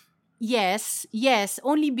yes,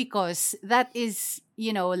 only because that is,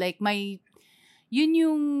 like yun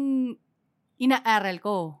yung inaaral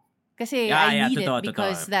ko. Kasi I need it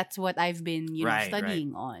because that's what I've been,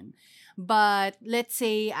 studying on. But let's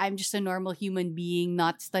say I'm just a normal human being,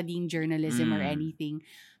 not studying journalism or anything.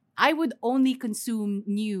 I would only consume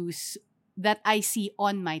news that I see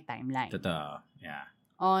on my timeline. Totoo. Yeah.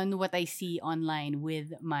 On what I see online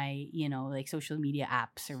with my, like social media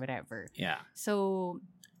apps or whatever. Yeah. So,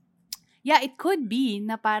 yeah, it could be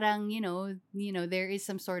na parang, there is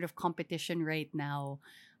some sort of competition right now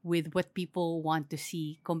with what people want to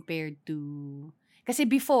see compared to... Kasi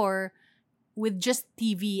before, with just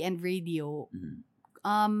TV and radio,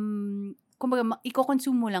 kumbaga,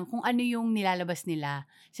 i-consume mo lang kung ano yung nilalabas nila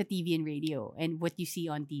sa TV and radio and what you see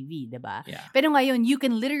on TV, diba? Yeah. Pero ngayon, you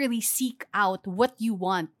can literally seek out what you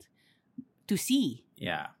want to see.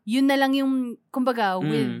 Yeah. Yun na lang yung, kumbaga,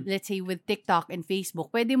 with, let's say, with TikTok and Facebook,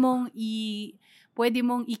 pwede mong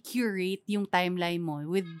i-curate yung timeline mo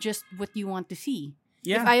with just what you want to see.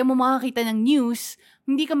 Yeah. If ayaw mo makakita ng news,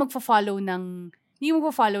 hindi ka magfa-follow ng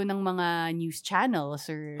mga news channels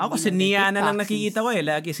or... Ako, si Niana lang nakikita ko eh.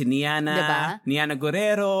 Lagi, si Niana, diba? Niana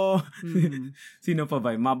Guerrero. Sino pa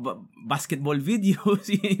ba? Basketball videos.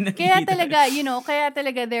 Kaya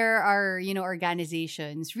talaga there are,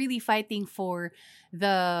 organizations really fighting for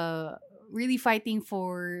the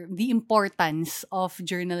importance of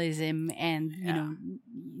journalism and,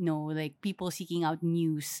 like people seeking out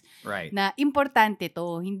news. Right. Na importante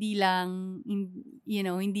to, hindi lang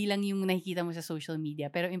yung nakikita mo sa social media,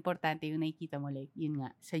 pero importante yung nakikita mo like, yun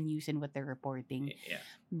nga, sa news and what they're reporting. Yeah.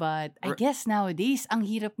 But I guess nowadays, ang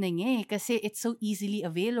hirap na nga kasi it's so easily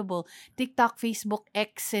available. TikTok, Facebook,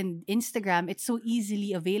 X, and Instagram, it's so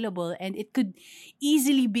easily available and it could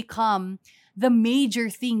easily become the major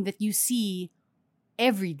thing that you see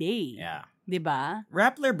every day. Yeah. Diba?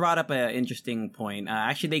 Rappler brought up an interesting point.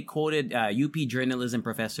 Actually, they quoted UP journalism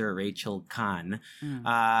professor Rachel Kahn.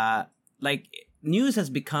 Like, news has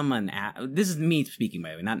become this is me speaking,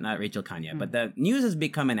 by the way, not Rachel Kahn yet, but the news has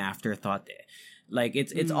become an afterthought. Like,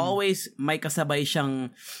 it's always may kasabay siyang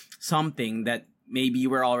something that maybe you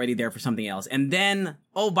were already there for something else. And then,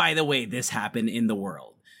 oh, by the way, this happened in the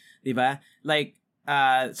world. Diba? Like,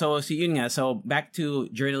 so back to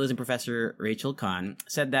journalism professor Rachel Kahn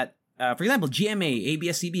said that, for example, GMA,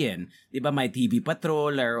 ABS-CBN, diba may TV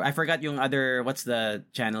Patrol, or I forgot yung other, what's the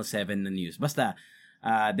Channel 7 na news? Basta,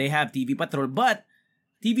 they have TV Patrol, but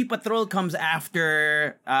TV Patrol comes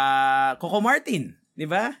after Coco Martin,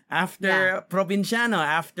 diba? After Provinciano,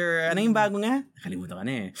 after, ano yung bago nga? Nakalimutan ka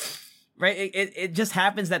na eh. Right? It just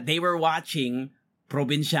happens that they were watching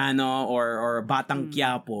Provinciano or Batang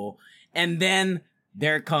Quiapo, and then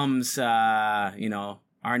there comes,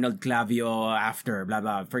 Arnold Clavio after, blah,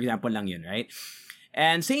 blah. For example lang yun, right?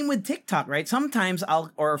 And same with TikTok, right? Sometimes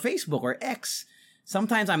or Facebook or X,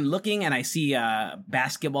 sometimes I'm looking and I see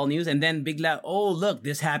basketball news and then bigla, oh, look,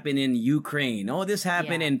 this happened in Ukraine. Oh, this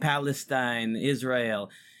happened in Palestine,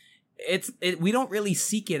 Israel. We don't really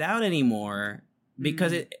seek it out anymore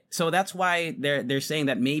because so that's why they're saying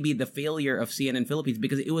that maybe the failure of CNN Philippines,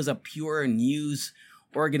 because it was a pure news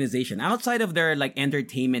organization outside of their like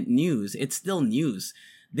entertainment news. It's still news.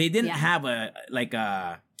 They didn't have a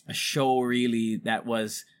show really that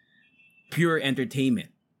was pure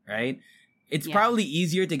entertainment, right? it's probably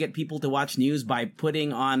easier to get people to watch news by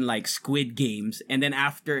putting on like Squid Games, and then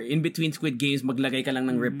after, in between Squid Games, maglagay ka lang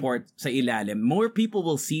ng report sa ilalim. More people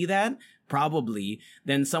will see that, probably,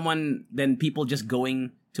 than people just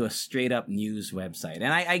going to a straight up news website.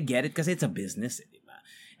 And I get it because it's a business,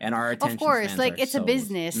 and our attention of course, spans like are it's a so,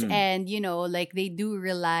 business, and like they do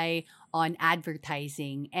rely on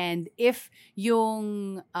advertising, and if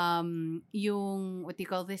yung what do you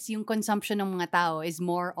call this, yung consumption ng mga tao is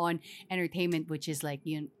more on entertainment, which is like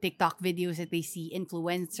yung TikTok videos that they see,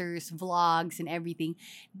 influencers, vlogs, and everything,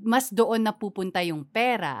 mas doon napupunta yung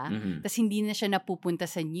pera, tas hindi na siya napupunta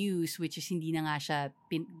sa news, which is hindi na nga siya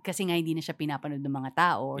kasi nga hindi na siya pinapanood ng mga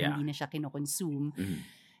tao, or hindi na siya kinokonsume.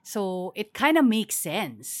 So it kind of makes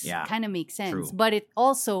sense. Yeah. Kind of makes sense. True. But it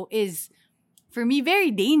also is, for me, very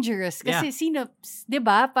dangerous. Kasi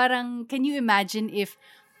diba? Parang, can you imagine if,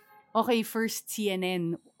 okay, first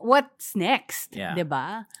CNN, what's next? Yeah.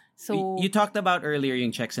 Diba? So you talked about earlier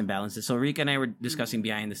yung checks and balances. So Rika and I were discussing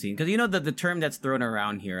behind the scenes, because the term that's thrown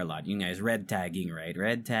around here a lot, you guys, red tagging, right?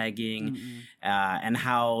 Red tagging, and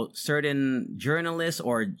how certain journalists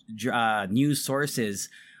or news sources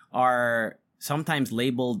are sometimes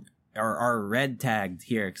labeled or are red tagged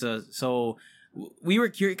here. So we were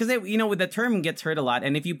curious because with the term gets heard a lot,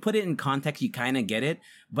 and if you put it in context, you kind of get it.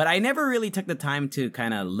 But I never really took the time to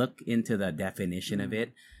kind of look into the definition of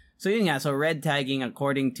it. So so red tagging,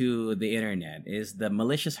 according to the internet, is the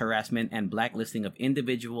malicious harassment and blacklisting of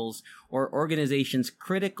individuals or organizations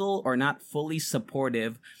critical or not fully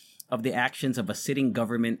supportive of the actions of a sitting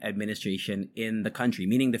government administration in the country,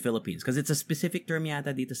 meaning the Philippines. Because it's a specific term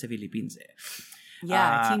yata dito sa Philippines.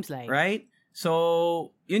 Yeah, it seems like. Right?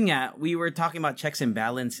 So, we were talking about checks and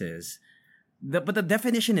balances. But the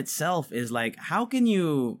definition itself is like, how can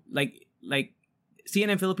you, like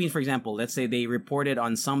CNN Philippines, for example, let's say they reported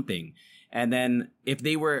on something. And then if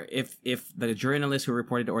the journalist who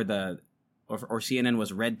reported or CNN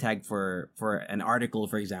was red tagged for an article,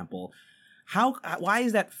 for example, how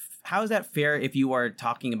is that fair if you are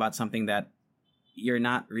talking about something that you're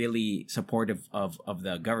not really supportive of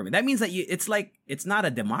the government? That means that it's not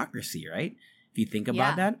a democracy, right? If you think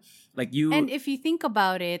about that, and if you think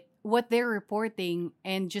about it, what they're reporting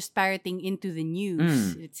and just parroting into the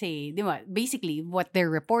news, let's say, basically what they're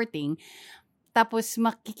reporting, tapos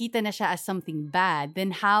makikita na siya as something bad,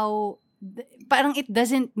 then how? Parang it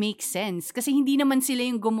doesn't make sense. Kasi hindi naman sila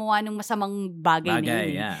yung gumawa ng masamang bagay na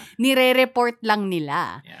yun. Yeah. Nire-report lang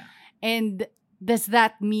nila. Yeah. And does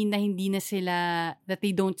that mean na hindi na sila, that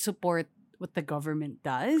they don't support what the government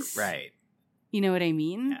does? Right. You know what I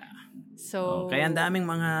mean? Yeah. So, kaya ang daming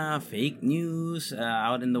mga fake news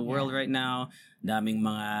out in the world right now. Daming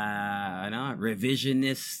mga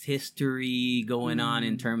revisionist history going on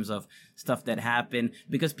in terms of stuff that happened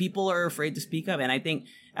because people are afraid to speak up. And I think,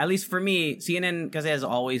 at least for me, CNN kasi has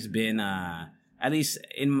always been, at least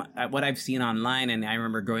in what I've seen online, and I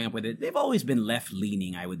remember growing up with it, they've always been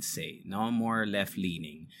left-leaning, I would say. No more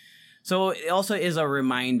left-leaning. So it also is a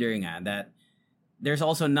reminder that there's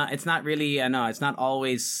also it's not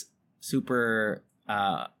always super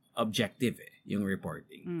objective yung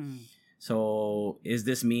reporting. So is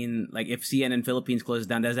this mean, like, if CNN Philippines closes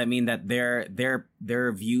down, does that mean that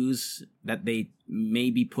their views that they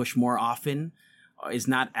maybe push more often is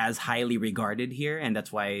not as highly regarded here, and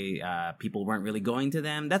that's why people weren't really going to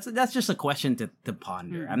them? That's just a question to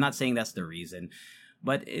ponder. I'm not saying that's the reason,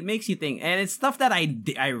 but it makes you think, and it's stuff that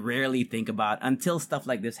I rarely think about until stuff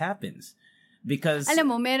like this happens. Because, alam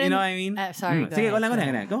mo, meron, you know what I mean? Sorry, Sige,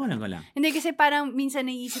 go lang. Hindi, kasi parang minsan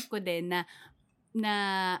naisip ko din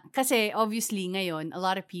na kasi obviously ngayon, a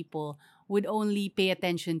lot of people would only pay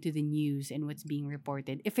attention to the news and what's being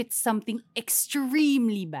reported if it's something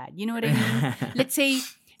extremely bad. You know what I mean? Let's say,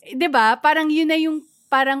 'di ba? Parang yun na yung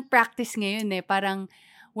parang practice ngayon parang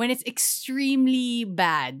when it's extremely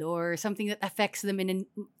bad or something that affects them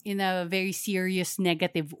in a very serious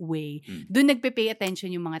negative way, doon nagpe-pay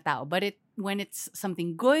attention yung mga tao. But when it's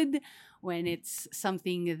something good, when it's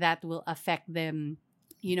something that will affect them,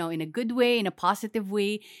 in a good way, in a positive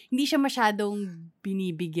way, hindi siya masyadong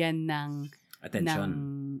binibigyan ng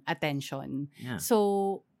attention. Yeah.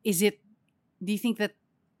 So, do you think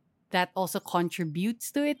that also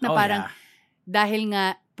contributes to it? Na parang, dahil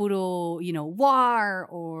nga, puro, war,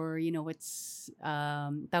 or, what's,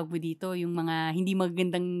 tawag mo dito, yung mga hindi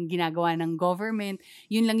magandang ginagawa ng government,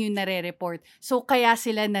 yun lang yung nare-report. So, kaya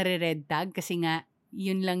sila nare-red tag, kasi nga,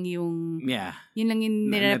 yun lang yung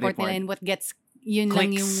nire-report nila, and what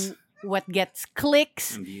gets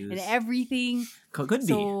clicks and everything. Could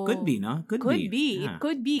be, no? Could be. It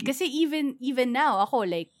could be. Kasi even now, ako,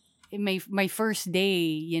 like, my first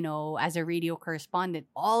day, as a radio correspondent,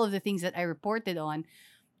 all of the things that I reported on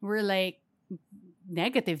were like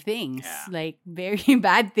negative things, like very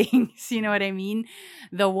bad things. You know what I mean?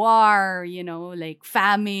 The war, like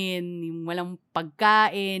famine, yung walang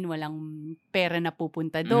pagkain, walang pera na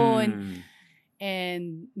pupunta doon.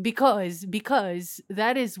 And because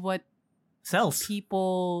that is what sells.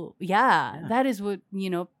 People, that is what,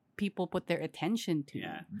 people put their attention to.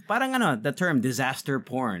 Yeah. Parang the term disaster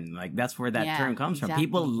porn, like that's where that term comes from.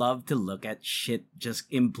 People love to look at shit just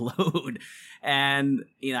implode. And,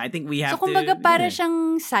 I think we have to... So, kumbaga, para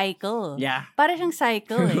siyang cycle. Yeah. Para siyang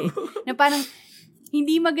cycle eh. Na parang,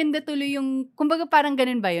 hindi maganda tuloy yung... Kumbaga, parang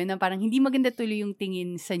ganun ba yun? Na parang hindi maganda tuloy yung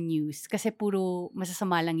tingin sa news kasi puro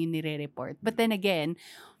masasama lang yung nire-report. But then again,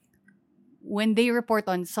 when they report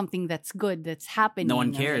on something that's good, that's happening, no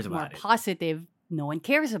one cares about it. More positive, no one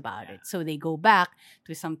cares about it. So they go back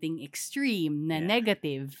to something extreme na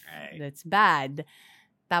negative, that's bad.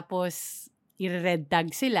 Tapos, i-red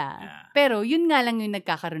tag sila. Pero yun nga lang yung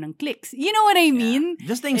nagkakaroon ng clicks. You know what I mean?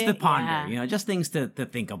 Just things to ponder, just things to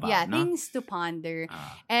think about. Yeah, no? things to ponder.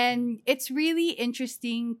 And it's really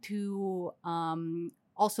interesting to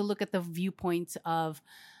also look at the viewpoints of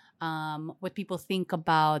what people think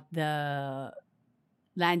about the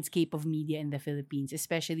landscape of media in the Philippines,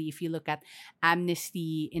 especially if you look at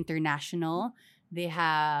Amnesty International. They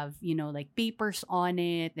have, like papers on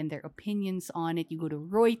it and their opinions on it. You go to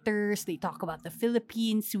Reuters, they talk about the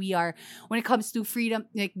Philippines. We are, when it comes to freedom,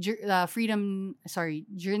 like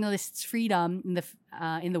journalists' freedom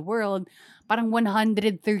in the world, parang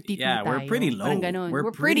 132 Yeah, tayo. We're pretty low. Parang ganun.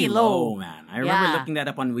 We're pretty low, man. I remember looking that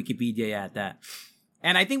up on Wikipedia yata.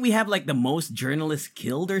 And I think we have like the most journalists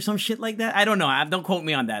killed or some shit like that. I don't know. Don't quote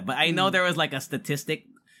me on that. But I know there was like a statistic.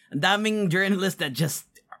 Ang daming journalists that just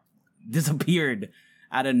disappeared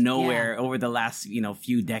out of nowhere over the last,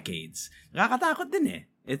 few decades. Nakakatakot din eh.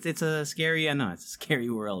 It's a scary, it's a scary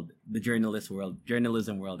world. The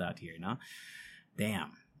journalism world out here, no?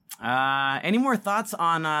 Damn. Any more thoughts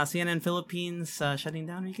on CNN Philippines shutting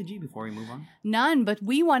down, Rika G, before we move on? None, but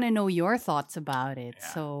we want to know your thoughts about it.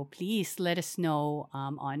 Yeah. So please let us know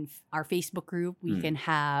on our Facebook group. We can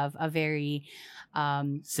have a very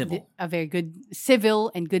very good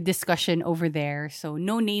civil and good discussion over there. So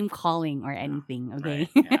no name calling or anything. Okay.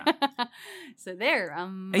 Right, yeah. So there.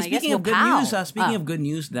 Hey, speaking of good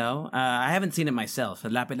news, though, I haven't seen it myself.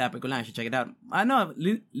 Lapit-lapit ko lang. I should check it out.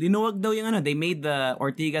 Linuwag daw yung they made the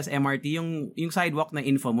Ortigas MRT, yung sidewalk na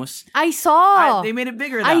infamous. I saw. They made it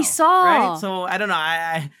bigger now. I saw. Right? So, I don't know.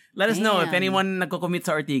 I let us know if anyone nagko-commit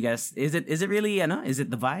sa Ortigas. Is it really, is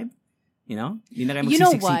it the vibe? Hindi na kayo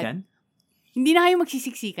magsisiksikan? Hindi na kayo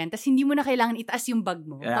magsisiksikan, tapos hindi mo na kailangan itaas yung bag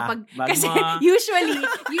mo. Yeah, Kasi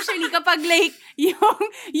usually kapag like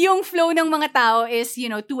yung flow ng mga tao is,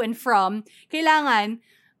 to and from, kailangan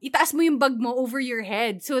itaas mo yung bag mo over your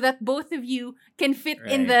head so that both of you can fit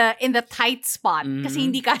in the tight spot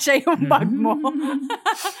kasi hindi kasya yung bag mo.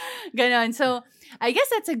 Ganon. So, I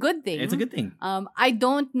guess that's a good thing. It's a good thing. I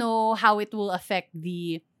don't know how it will affect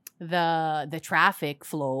the traffic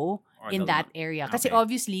flow in that area. Kasi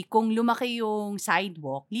obviously, kung lumaki yung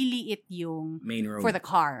sidewalk, liliit yung main road for the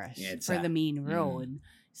cars, for the main road.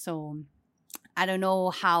 So, I don't know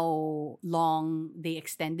how long they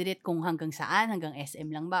extended it, kung hanggang saan, hanggang SM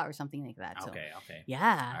lang ba or something like that. So, okay.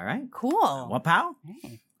 Yeah. All right. Cool. Wapow?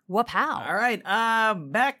 Hey. Wapow. All right.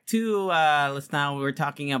 Back to we're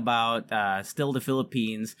talking about still the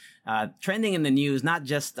Philippines trending in the news, not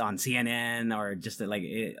just on CNN or just like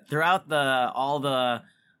throughout all the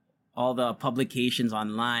publications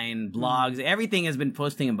online, blogs, everything has been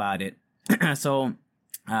posting about it. So,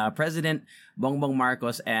 President Bongbong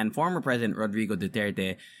Marcos and former President Rodrigo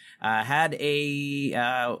Duterte had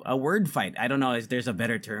a word fight. I don't know if there's a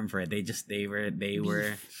better term for it. They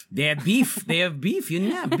had beef. They have beef.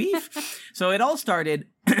 Beef. So it all started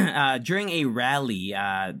during a rally,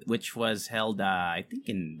 which was held, I think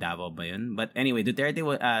in Davao ba yun? But anyway,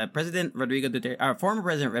 former President Rodrigo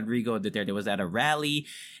Duterte was at a rally,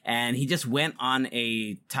 and he just went on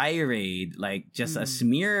a tirade, like just a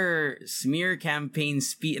smear campaign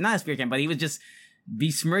speech. Not a smear campaign, but he was just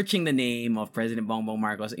besmirching the name of President Bongbong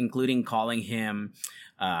Marcos, including calling him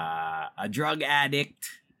a drug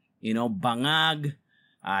addict, bangag.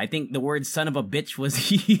 I think the word son of a bitch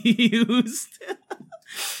was used.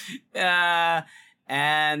 But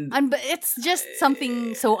it's just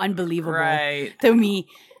something so unbelievable right. to me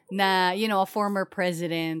na, a former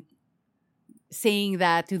president saying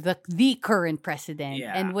that to the current president.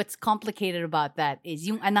 Yeah. And what's complicated about that is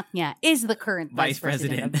yung anak niya is the current vice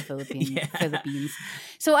president of the Philippines.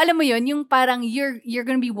 So alam mo yun, yung parang you're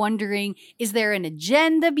gonna be wondering, is there an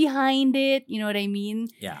agenda behind it? You know what I mean?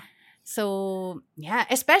 Yeah. So yeah,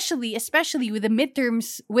 especially with the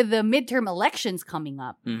midterm elections coming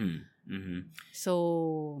up. Mm-hmm. Mm-hmm.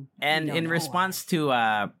 So and in response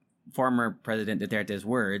to former President Duterte's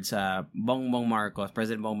words, President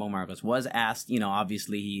Bongbong Marcos was asked,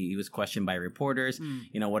 obviously he was questioned by reporters,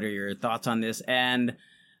 what are your thoughts on this? And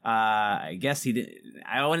I guess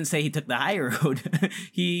I wouldn't say he took the high road.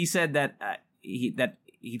 He said that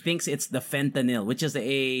he thinks it's the fentanyl, which is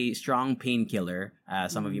a strong painkiller.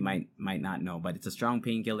 Some of you might not know, but it's a strong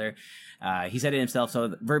painkiller. He said it himself,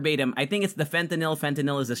 so verbatim, I think it's the fentanyl.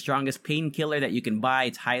 Fentanyl is the strongest painkiller that you can buy.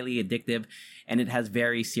 It's highly addictive, and it has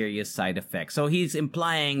very serious side effects. So he's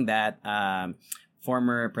implying that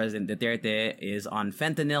former President Duterte is on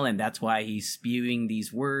fentanyl, and that's why he's spewing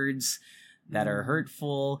these words that are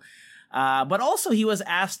hurtful. But also he was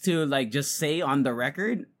asked to just say on the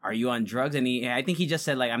record, are you on drugs? And I think he just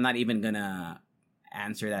said I'm not even gonna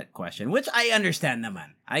answer that question, which I understand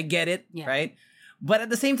naman. I get it, right? But at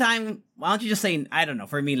the same time, why don't you just say, I don't know,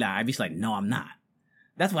 for me I'd be like, no, I'm not.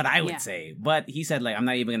 That's what I would say. But he said I'm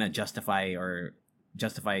not even gonna justify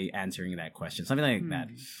answering that question. Something like that.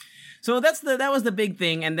 So that was the big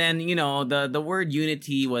thing. And then, the word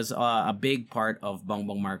unity was a big part of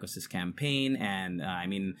Bongbong Marcos's campaign.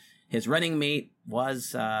 And his running mate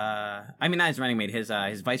was, not his running mate, his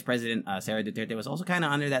vice president, Sara Duterte, was also kind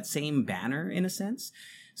of under that same banner in a sense.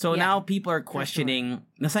 So now people are questioning,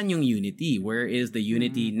 nasan yung unity? Where is the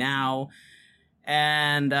unity now?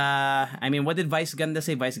 And, what did Vice Ganda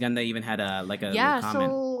say? Vice Ganda even had a comment.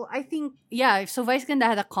 So I think, so Vice Ganda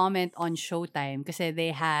had a comment on Showtime kasi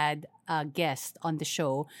they had a guest on the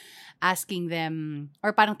show asking them,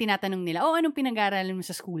 or parang tinatanong nila, anong pinag-aaralan mo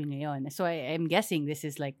sa school ngayon? So I'm guessing this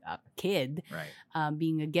is like a kid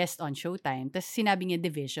being a guest on Showtime. Tapos sinabi niya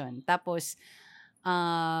division. Tapos,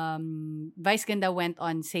 Vice Ganda went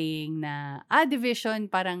on saying na, division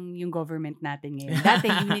parang yung government natin ngayon. Dati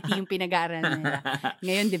unity yung pinag-aaralan nila.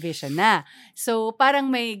 Ngayon division na. So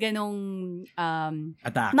parang may ganong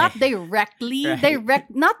not directly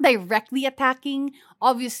not directly attacking.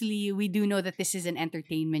 Obviously, we do know that this is an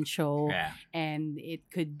entertainment show and it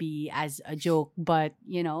could be as a joke, but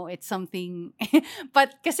it's something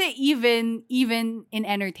but kasi even in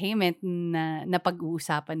entertainment na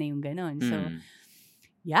pag-uusapan na yung ganon. So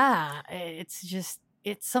yeah, it's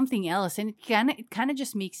something else. And it kind of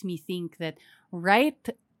just makes me think that right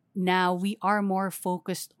now we are more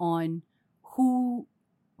focused on who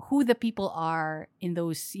the people are in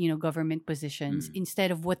those, government positions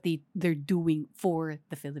instead of what they're doing for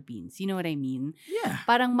the Philippines. You know what I mean? Yeah.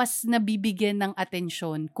 Parang mas nabibigyan ng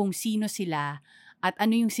atensyon kung sino sila at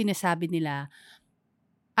ano yung sinasabi nila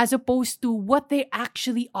as opposed to what they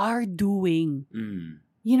actually are doing.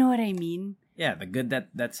 You know what I mean? Yeah, the good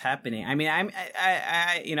that's happening.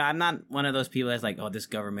 I'm not one of those people that's like, this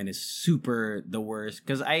government is super the worst,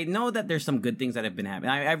 because I know that there's some good things that have been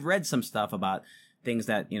happening. I've read some stuff about things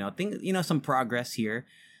that some progress here,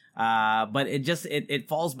 but it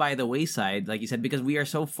falls by the wayside, like you said, because we are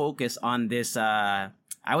so focused on this. I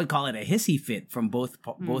would call it a hissy fit from both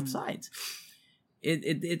sides.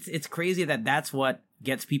 It's crazy that's what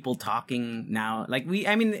gets people talking now. Like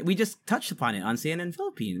we just touched upon it on CNN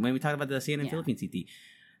Philippines when we talked about the CNN Philippines CT.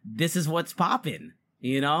 This is what's popping,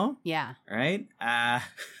 Yeah. Right?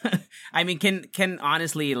 Can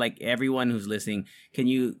honestly, everyone who's listening, can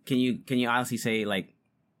you honestly say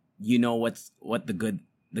what the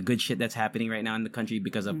good shit that's happening right now in the country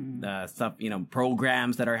because of stuff,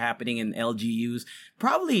 programs that are happening in LGUs?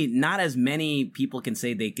 Probably not as many people can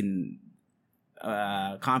say they can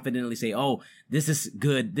confidently say, this is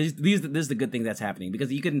good. This is the good thing that's happening, because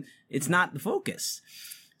it's not the focus.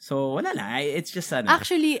 So wala na. It's just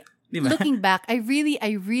actually looking back, I really,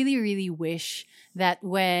 really wish that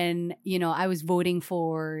when I was voting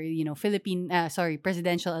for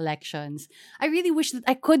presidential elections, I really wish that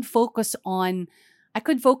I could focus on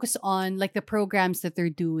the programs that they're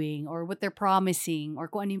doing or what they're promising or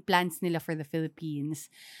kung ano yung plans nila for the Philippines.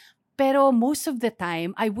 Pero most of the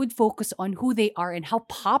time, I would focus on who they are and how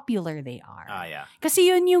popular they are. Yeah. Kasi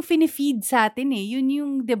yun yung finifeed sa atin eh. Yun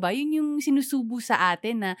yung, diba? Yun yung sinusubo sa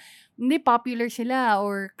atin na hindi popular sila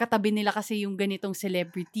or katabi nila kasi yung ganitong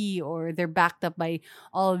celebrity or they're backed up by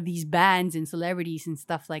all of these bands and celebrities and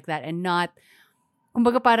stuff like that, and not,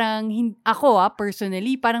 kumbaga parang, ako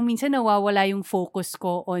personally, parang minsan nawawala yung focus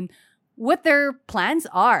ko on what their plans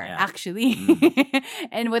are actually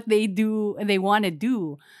and what they do and they want to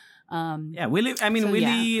do. Willie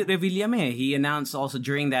yeah. Revillame, he announced also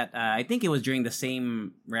during that, I think it was during the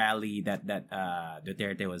same rally that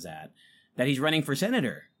Duterte was at, that he's running for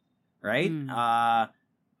senator, right?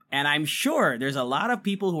 And I'm sure there's a lot of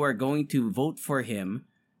people who are going to vote for him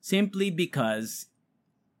simply because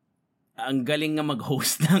ang galing nga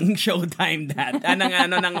mag-host ng Showtime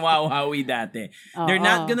ng Wow-Howie dati. They're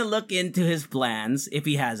not gonna look into his plans if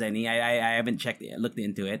he has any. I haven't looked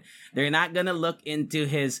into it. They're not gonna look into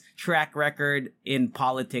his track record in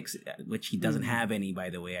politics, which he doesn't have any,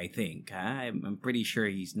 by the way, I think. I'm pretty sure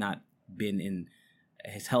he's not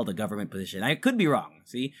has held a government position. I could be wrong,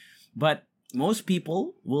 see? But most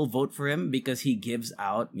people will vote for him because he gives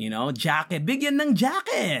out, jacket. Bigyan ng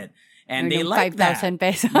jacket. And they like 5,000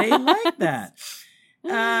 pesos. They like that.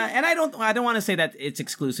 And I don't want to say that it's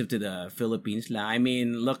exclusive to the Philippines. I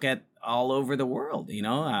mean, look at all over the world.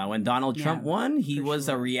 When Donald Trump won, he was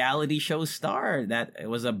a reality show star that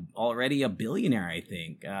was already a billionaire, I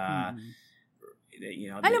think. Alam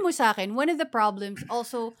mo sa akin, one of the problems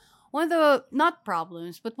also, not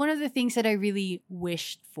problems, but one of the things that I really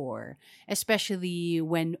wished for, especially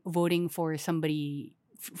when voting for somebody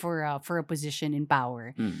for a position in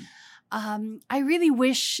power, I really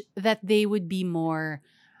wish that they would be more,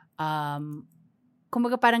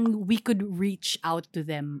 kumbaga parang we could reach out to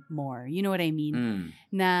them more. You know what I mean?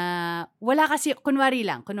 Na wala kasi, kunwari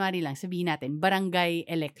lang, sabihin natin, barangay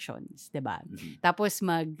elections, diba? Tapos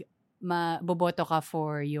boboto ka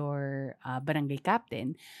for your barangay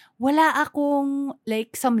captain. Wala akong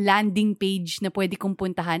like some landing page na pwede kong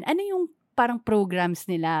puntahan. Ano yung parang programs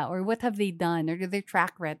nila or what have they done or their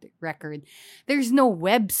track record. There's no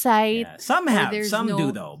website. Yeah, some have, some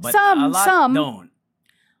do though, but a lot don't.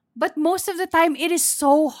 But most of the time, it is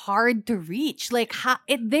so hard to reach. Like,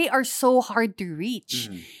 they are so hard to reach.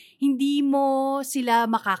 Hindi mo sila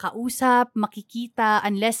makakausap, makikita,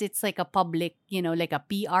 unless it's like a public, like a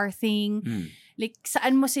PR thing. Like,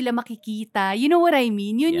 saan mo sila makikita? You know what I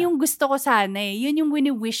mean? Yun yung gusto ko sana eh. Yun yung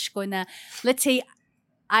wini-wish ko na, let's say,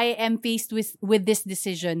 I am faced with this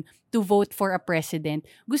decision to vote for a president.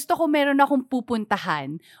 Gusto ko meron akong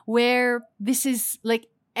pupuntahan where this is like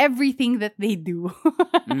everything that they do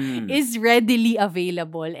is readily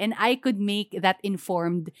available and I could make that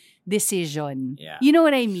informed decision. Yeah. You know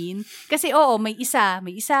what I mean? Kasi may isa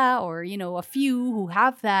or a few who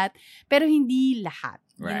have that pero hindi lahat.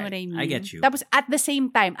 Right. You know what I mean? I get you. Tapos at the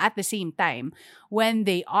same time, when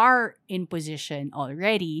they are in position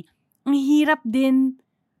already, ang hirap din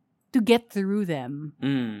to get through them.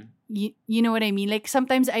 You know what I mean? Like,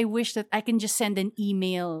 sometimes I wish that I can just send an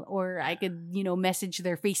email or I could, message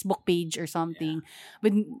their Facebook page or something.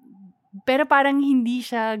 Yeah. Pero parang hindi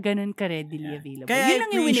siya ganun ka-readily available. Kaya yun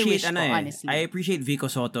lang yung wini-wish ko, honestly. I appreciate Vico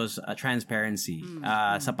Soto's transparency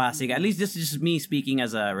sa Pasig. At least this is just me speaking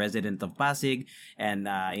as a resident of Pasig. And,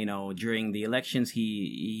 during the elections,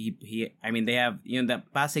 they have, the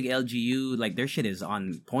Pasig LGU, like, their shit is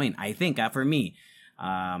on point, I think, for me.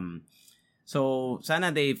 So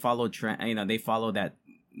sana they follow they follow that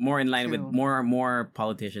more in line with more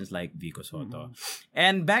politicians like Vico Soto.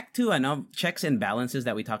 And back to checks and balances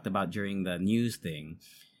that we talked about during the news thing.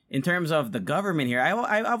 In terms of the government here,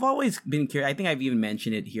 I've always been curious. I think I've even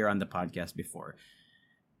mentioned it here on the podcast before.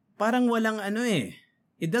 Parang walang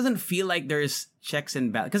it doesn't feel like there's checks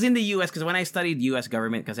and balances. Because in the US, because when I studied US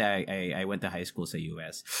government, because I went to high school in the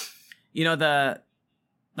US,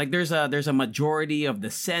 there's a majority of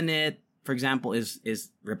the Senate, for example,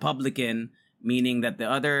 is Republican, meaning that the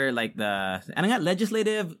other, like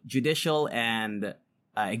legislative, judicial, and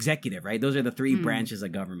executive, right? Those are the three branches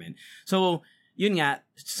of government. So, yun nga,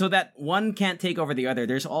 so that one can't take over the other,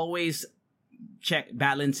 there's always check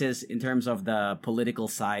balances in terms of the political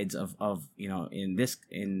sides of in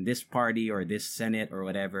this party or this Senate or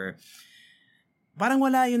whatever. Parang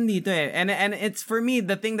wala yun dito eh. And it's, for me,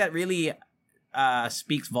 the thing that really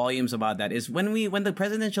speaks volumes about that is when the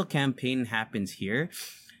presidential campaign happens here,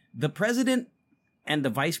 the president and the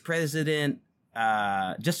vice president,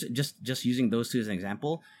 just using those two as an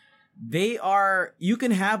example, you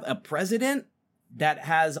can have a president that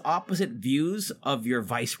has opposite views of your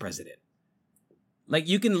vice president. Like,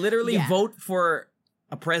 you can literally vote for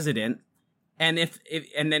a president, and if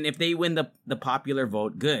they win the popular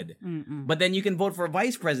vote, good. But then you can vote for a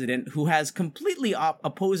vice president who has completely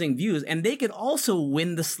opposing views, and they could also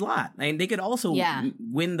win the slot. I mean, they could also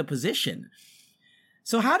win the position.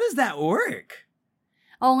 So how does that work?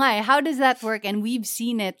 Oh nga, how does that work? And we've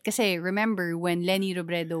seen it. Kasi remember when Leni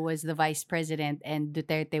Robredo was the vice president and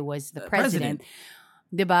Duterte was the president.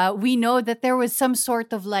 Diba? We know that there was some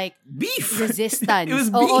sort of like beef resistance. It was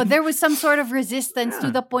beef. There was some sort of resistance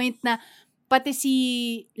to the point na pati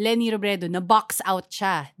si Lenny Robredo, na-box out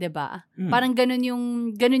siya, 'di ba? Parang ganun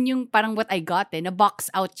yung parang what I got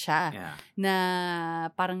na-box out siya. Yeah. Na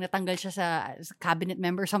parang natanggal siya sa cabinet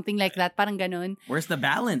member, something like that, parang ganun. Where's the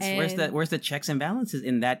balance? And Where's the checks and balances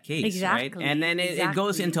in that case, right? exactly, And then it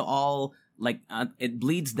goes exactly. into all it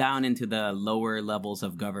bleeds down into the lower levels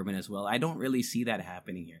of government as well. I don't really see that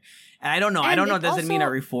happening here. And I don't know. Does it mean a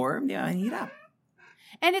reform? Yeah, hirap.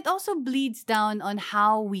 And it also bleeds down on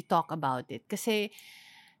how we talk about it. Kasi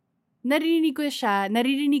naririnig ko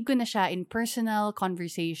na siya in personal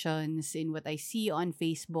conversations, in what I see on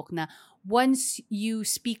Facebook, na once you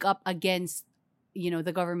speak up against,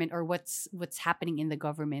 the government or what's happening in the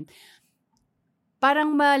government,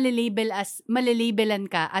 parang malalabelan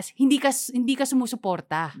ka as hindi ka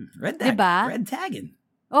sumusuporta. Red tag. Diba? Red tagging.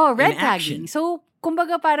 Oh, red In action. tagging. So,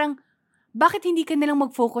 kumbaga parang, bakit hindi ka nilang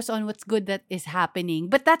mag-focus on what's good that is happening?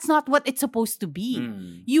 But that's not what it's supposed to be.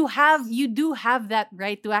 You do have that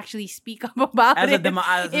right to actually speak up about As it.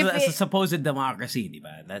 a supposed democracy, di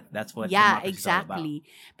ba? That's what democracy exactly. is all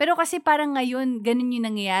about. Pero kasi parang ngayon, ganun yung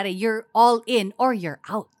nangyayari. You're all in or you're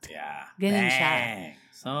out. Yeah. Ganun siya.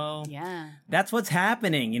 So yeah, that's what's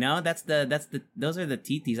happening. Those are the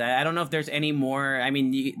TTs. I don't know if there's any more. I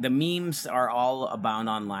mean, the memes are all abound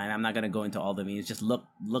online. I'm not gonna go into all the memes. Just look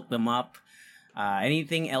them up.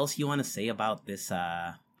 Anything else you want to say about this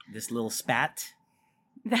little spat?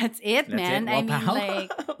 That's it, man. Well, I mean,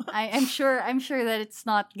 like, I'm sure that it's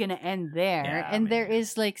not gonna end there, Yeah, and there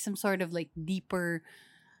is like some sort of like deeper,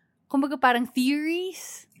 kumbaga parang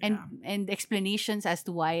theories and explanations as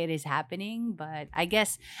to why it is happening. But I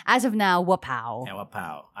guess as of now, wapow. Yeah,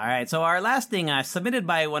 wapow. All right. So our last thing, submitted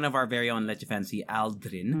by one of our very own Leche Fancy,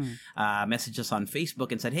 Aldrin, messaged us on Facebook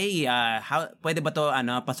and said, "Hey, pwede ba to,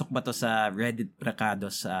 pasok ba to sa Reddit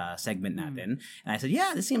Recados segment natin?" And I said,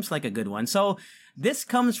 "Yeah, this seems like a good one." So this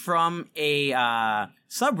comes from a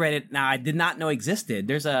subreddit. Now I did not know existed.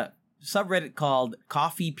 There's a subreddit called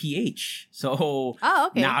Coffee PH. So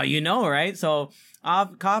okay. Now you know, right? So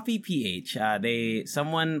Coffee PH,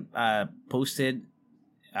 someone posted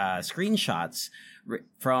screenshots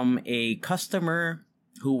from a customer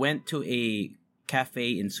who went to a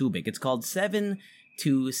cafe in Subic. It's called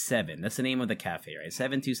 727. That's the name of the cafe, right?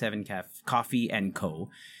 727 Coffee and Co.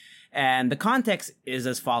 And the context is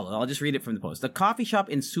as follows. I'll just read it from the post. The coffee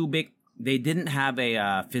shop in Subic, they didn't have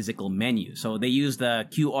a physical menu. So they used the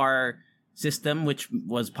QR system, which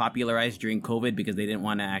was popularized during COVID because they didn't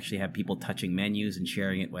want to actually have people touching menus and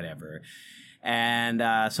sharing it, whatever. And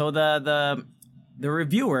so the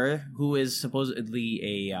reviewer, who is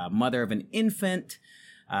supposedly a mother of an infant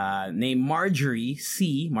named Marjorie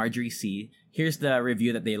C., here's the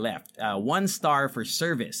review that they left. 1 star for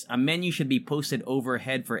service. A menu should be posted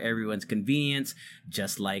overhead for everyone's convenience,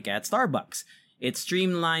 just like at Starbucks. It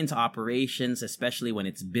streamlines operations, especially when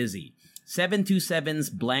it's busy. 727's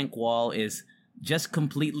blank wall is just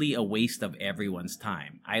completely a waste of everyone's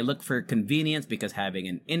time. I look for convenience because having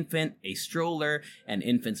an infant, a stroller, an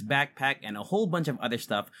infant's backpack, and a whole bunch of other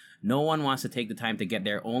stuff, no one wants to take the time to get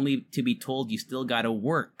there only to be told you still gotta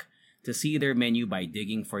work to see their menu by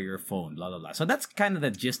digging for your phone, blah, blah, blah. So that's kind of the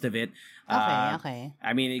gist of it. Okay.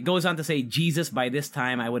 I mean, it goes on to say, Jesus, by this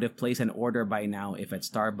time, I would have placed an order by now if at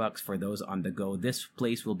Starbucks for those on the go. This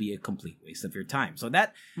place will be a complete waste of your time. So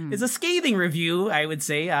that is a scathing review, I would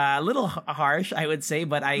say. A little harsh, I would say,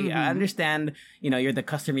 but I understand, you're the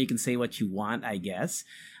customer, you can say what you want, I guess.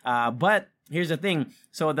 But here's the thing.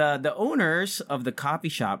 So the owners of the coffee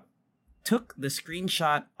shop took the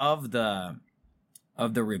screenshot of the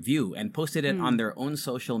review and posted it on their own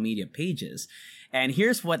social media pages. And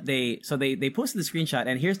here's what they posted the screenshot,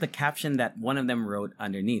 and here's the caption that one of them wrote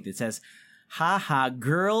underneath. It says, "Haha,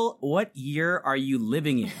 girl, what year are you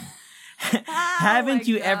living in?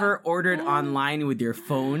 Haven't you ever ordered online with your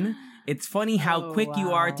phone? It's funny how quick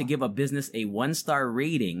you are to give a business a 1-star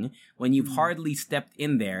rating when you've hardly stepped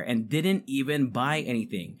in there and didn't even buy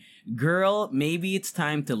anything. Girl, maybe it's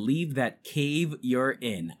time to leave that cave you're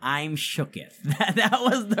in. I'm shooketh." That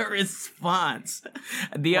was the response.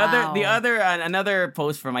 Another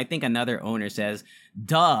post from, I think, another owner says,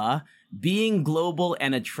 "Duh, being global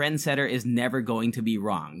and a trendsetter is never going to be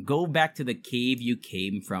wrong. Go back to the cave you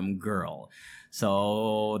came from, girl."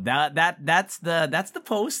 So that's the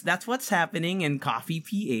post. That's what's happening in Coffee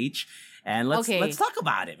PH, and let's talk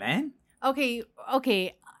about it, man. Okay.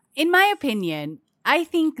 In my opinion, I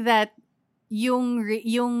think that yung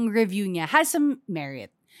review niya has some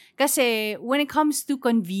merit. Kasi when it comes to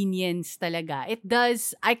convenience talaga,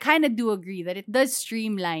 I kind of do agree that it does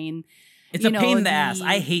streamline. It's a pain in the ass.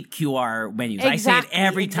 I hate QR menus. Exactly, I say it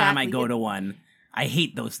every time I go to one. I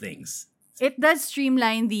hate those things. it does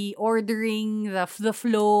streamline the ordering, the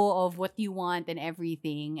flow of what you want and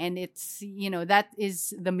everything. And it's, that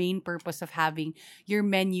is the main purpose of having your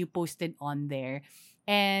menu posted on there.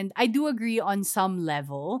 And I do agree on some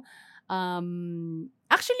level.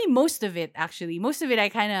 Actually, most of it, I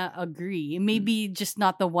kind of agree. Maybe just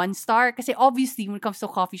not the 1 star. Because obviously, when it comes to a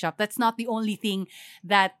coffee shop, that's not the only thing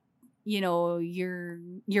that,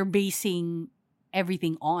 you're basing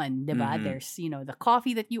everything on, diba? There's, the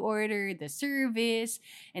coffee that you order, the service,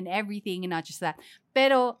 and everything, and not just that.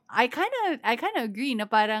 Pero I kind of agree na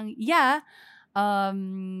parang,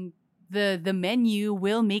 the menu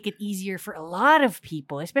will make it easier for a lot of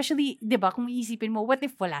people. Especially, diba, kung iisipin mo, what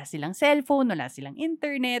if wala silang cellphone, wala silang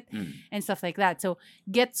internet, and stuff like that. So,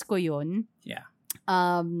 gets ko yun. Yeah.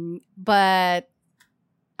 But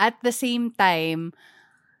at the same time,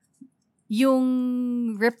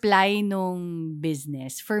 yung reply nung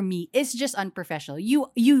business for me is just unprofessional. You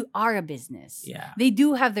are a business. Yeah. They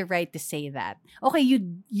do have the right to say that. Okay,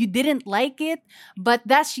 you didn't like it, but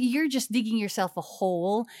you're just digging yourself a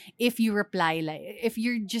hole if you reply if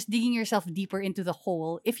you're just digging yourself deeper into the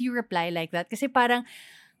hole if you reply like that. Kasi parang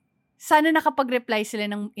sana nakapag-reply sila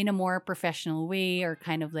in a more professional way or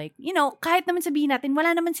kind of like, kahit naman sabihin natin,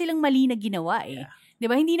 wala naman silang mali na ginawa eh. Yeah.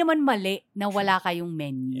 Diba? Hindi naman mali na wala kayong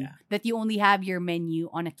menu. Yeah. That you only have your menu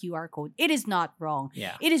on a QR code. It is not wrong.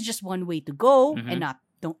 Yeah. It is just one way to go and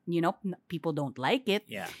people don't like it.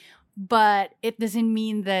 Yeah. But it doesn't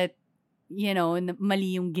mean that,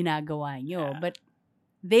 mali yung ginagawa nyo. Yeah. But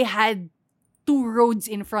they had 2 roads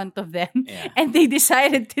in front of them and they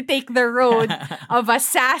decided to take the road of a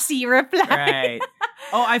sassy reply. Right.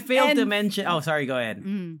 Oh, I failed to mention. Oh, sorry. Go ahead.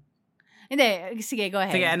 Hindi, sige, go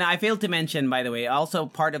ahead. Sige, and I failed to mention, by the way, also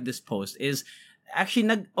part of this post is actually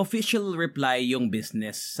nag-official reply yung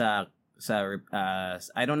business I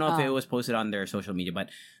don't know if it was posted on their social media, but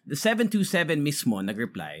the 727 mismo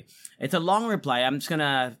nag-reply. It's a long reply. I'm just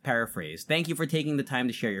gonna paraphrase. Thank you for taking the time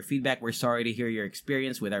to share your feedback. We're sorry to hear your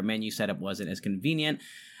experience with our menu setup wasn't as convenient.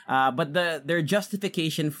 But their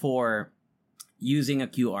justification for using a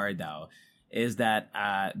QR daw is that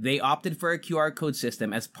they opted for a QR code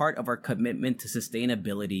system as part of our commitment to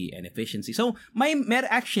sustainability and efficiency. So, may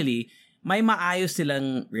maayos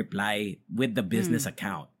silang reply with the business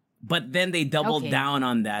account. But then they doubled down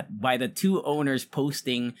on that by the 2 owners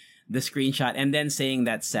posting the screenshot and then saying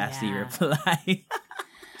that sassy reply.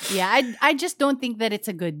 Yeah, I just don't think that it's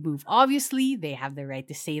a good move. Obviously, they have the right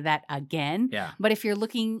to say that again. Yeah. But if you're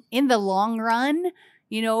looking in the long run,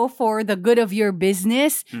 for the good of your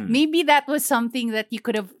business, maybe that was something that you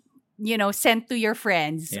could have, sent to your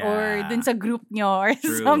friends or dun sa group nyo or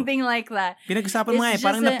something like that. Pinag-usapan mo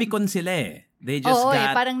parang napikon sila eh. They just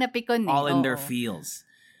got parang napikon all in their feels.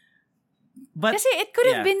 But kasi it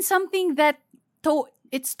could have been something that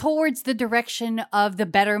it's towards the direction of the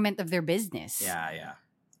betterment of their business. Yeah.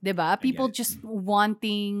 Diba? People just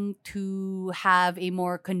wanting to have a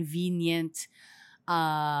more convenient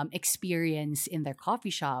experience in their coffee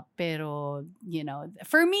shop. Pero,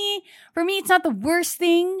 for me, it's not the worst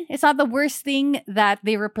thing. It's not the worst thing that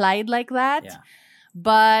they replied like that. Yeah.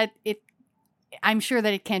 But I'm sure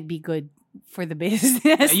that it can't be good for the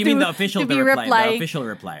business. You mean the official reply? The official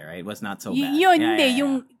reply, right? Was not so bad.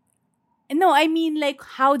 No, I mean like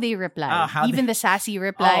how they reply. The sassy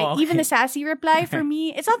reply. Oh, okay. Even the sassy reply for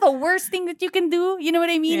me, it's not the worst thing that you can do. You know what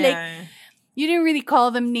I mean? Yeah. Like, you didn't really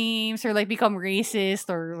call them names or like become racist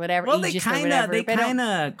or whatever. Well, they kind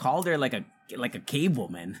of called her like a cave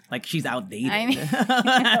woman. Like she's outdated. I mean,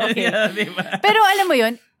 okay. Pero alam mo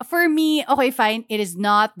yun, for me, okay, fine. It is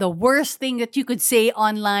not the worst thing that you could say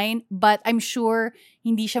online, but I'm sure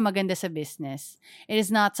hindi siya maganda sa business. It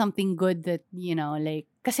is not something good that, like,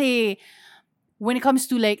 kasi when it comes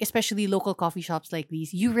to like, especially local coffee shops like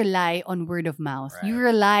these, you rely on word of mouth. Right. You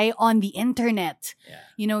rely on the internet.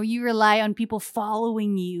 Yeah. You rely on people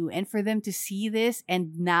following you. And for them to see this,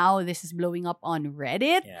 and now this is blowing up on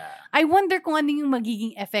Reddit, I wonder kung ano yung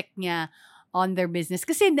magiging effect niya on their business.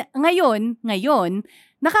 Kasi ngayon,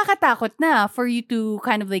 nakakatakot na for you to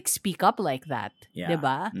kind of like speak up like that. Yeah.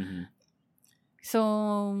 Diba? Mm-hmm.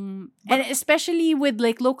 So, and especially with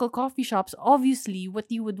like local coffee shops, obviously what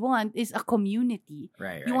you would want is a community.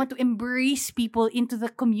 Right. You want to embrace people into the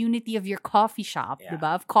community of your coffee shop,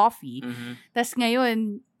 diba? Of coffee. Mm-hmm. Tas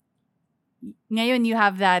ngayon you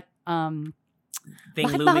have that thing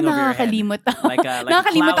bakit looming over your head. Like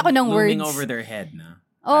nakakalimot ako ng words. Looming over their head, no?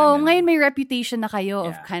 Ngayon may reputation na kayo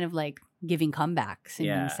of kind of like giving comebacks and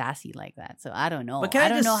being sassy like that. So I don't know. But can I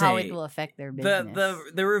don't know say, how it will affect their business.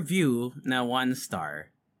 The review na 1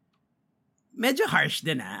 star. medyo harsh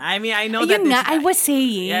din I mean, I know that Yun nga, I was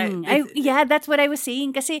saying. That's what I was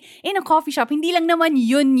saying. Kasi in a coffee shop, hindi lang naman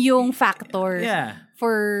yun yung factor.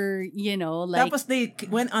 For, like... Tapos they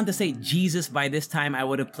went on to say, Jesus, by this time, I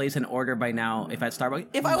would have placed an order by now if at Starbucks.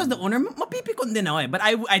 If I was the owner, mapipikon din ako But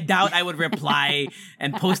I doubt I would reply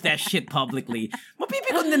and post that shit publicly.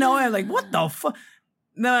 Mapipikon din ako Like, what the fuck?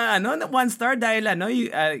 Na 1 star dahil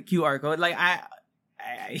QR code. Like, I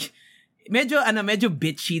medyo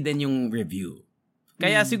bitchy din yung review.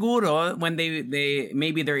 Kaya siguro, when they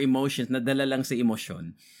maybe their emotions, nadala lang sa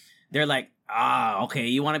emosyon, they're like, okay,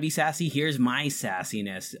 you want to be sassy? Here's my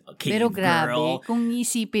sassiness. Okay, pero grabe, girl. Kung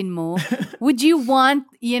isipin mo, would you want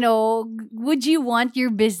your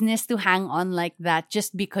business to hang on like that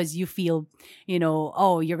just because you feel,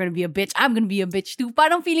 you're gonna be a bitch, I'm gonna be a bitch too.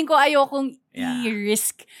 Parang feeling ko ayokong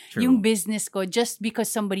i-risk yung business ko just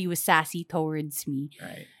because somebody was sassy towards me.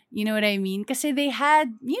 Right. You know what I mean? Kasi they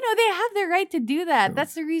have the right to do that. True.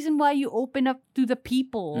 That's the reason why you open up to the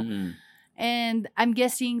people. Mm-hmm. And I'm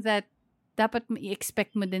guessing that dapat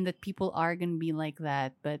i-expect mo din that people are gonna be like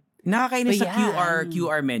that. But nakakainis sa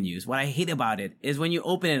QR menus. What I hate about it is when you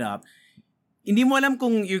open it up, hindi mo alam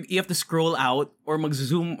kung you have to scroll out or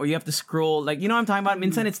mag-zoom or you have to scroll. Like, you know what I'm talking about?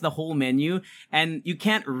 Minsan it's the whole menu and you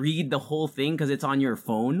can't read the whole thing because it's on your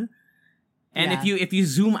phone. And if you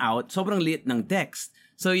zoom out, sobrang liit ng text.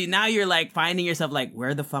 So now you're like finding yourself like,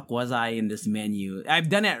 where the fuck was I in this menu? I've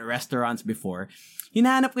done it at restaurants before.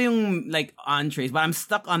 Hinahanap ko yung like entrees, but I'm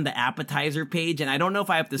stuck on the appetizer page and I don't know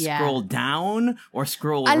if I have to scroll down or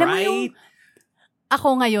scroll right.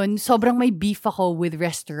 Ako ngayon, sobrang may beef ako with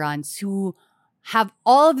restaurants who have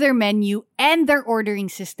all of their menu and their ordering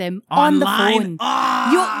system on the phone.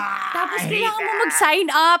 Tapos kailangan mo mag-sign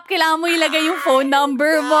up. Kailangan mo ilagay yung phone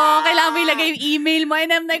number mo. Kailangan mo ilagay yung email mo.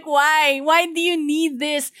 And I'm like, why? Why do you need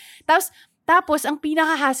this? Tapos, ang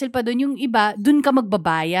pinaka-hassle pa dun, yung iba, dun ka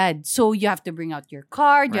magbabayad. So, you have to bring out your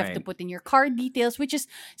card. You have to put in your card details, which is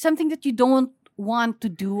something that you don't want to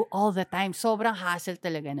do all the time. Sobrang hassle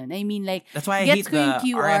talaga nun. I mean, like, that's why I hate the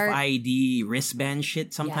RFID wristband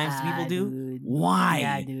shit sometimes people do. Dude. Why?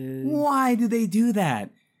 Yeah, dude. Why do they do that?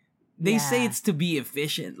 They say it's to be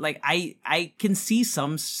efficient. Like, I can see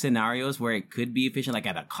some scenarios where it could be efficient, like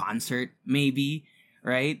at a concert, maybe,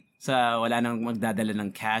 right? So, wala nang magdadala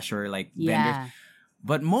ng cash or like vendors.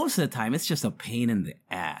 But most of the time, it's just a pain in the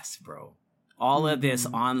ass, bro. All of this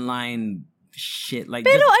online shit. Like,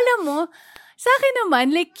 pero alam mo, sa akin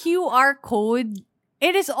naman, like QR code,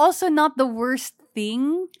 it is also not the worst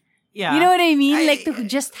thing. Yeah. You know what I mean? Like, to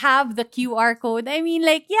just have the QR code. I mean,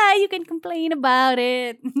 like, you can complain about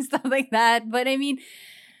it and stuff like that. But I mean,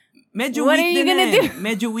 medyo what weak are you din gonna do?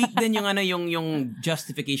 Medyo weak din yung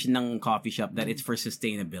justification ng coffee shop that it's for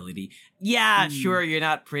sustainability. Yeah, sure, you're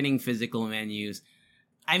not printing physical menus.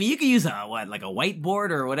 I mean, you could use a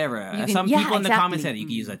whiteboard or whatever. Some people in the comments said you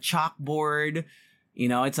could use a chalkboard. You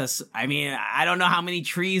know, I mean, I don't know how many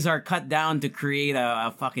trees are cut down to create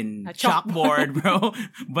a fucking chalkboard, bro.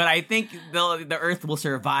 But I think the earth will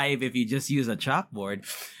survive if you just use a chalkboard.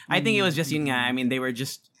 I think it was just, I mean, they were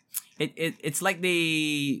just, it's like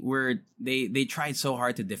they tried so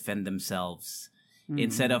hard to defend themselves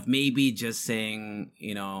instead of maybe just saying,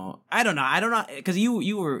 I don't know. Cause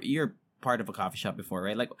you're part of a coffee shop before,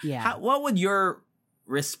 right? Like, what would your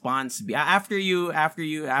response be after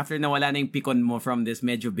nawala na yung pikon mo from this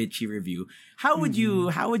medyo bitchy review? What would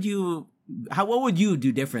you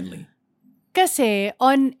do differently? Kasi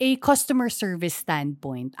on a customer service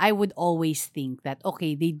standpoint, I would always think that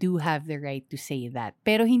okay, they do have the right to say that.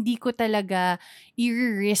 Pero hindi ko talaga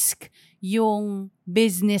i-risk yung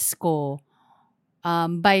business ko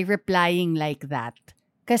by replying like that.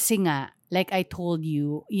 Kasi nga, like I told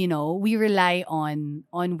you, we rely on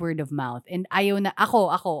word of mouth. And ayaw na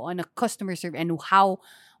ako on a customer service and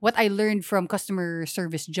what I learned from customer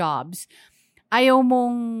service jobs,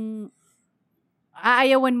 ayawan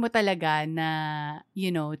mo talaga na,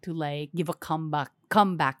 to like give a comeback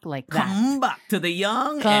like that. Come back to the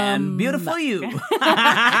young and beautiful you.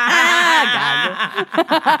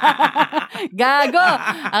 Gago.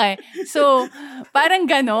 Okay. So, parang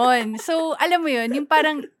ganon. So, alam mo yun, yung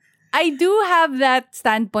parang, I do have that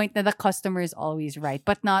standpoint na the customer is always right,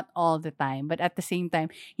 but not all the time. But at the same time,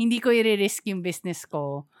 hindi ko i-risk yung business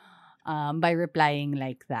ko by replying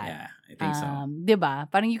like that. Yeah, I think so. Diba?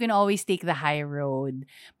 Parang you can always take the high road.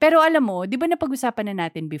 Pero alam mo, di ba napag-usapan na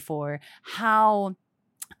natin before how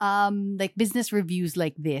like business reviews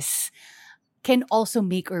like this can also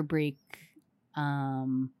make or break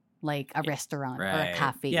like a restaurant or a Right.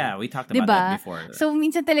 cafe. Yeah, we talked about Diba? that before. So,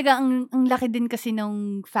 minsan talaga, ang laki din kasi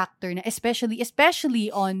ng factor na, especially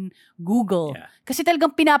on Google. Yeah. Kasi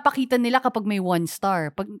talagang pinapakita nila kapag may 1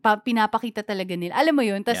 star. Pinapakita talaga nila. Alam mo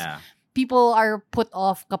yun? Tapos, people are put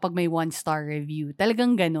off kapag may 1-star review.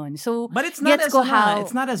 Talagang ganon. So, but it's not gets as ko how...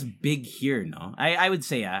 it's not as big here, no? I would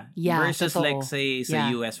say, versus totoo. like say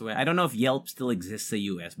sa US. I don't know if Yelp still exists sa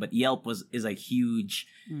US, but Yelp is a huge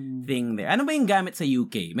thing there. Ano ba yung gamit sa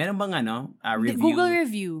UK? Meron bang review? Google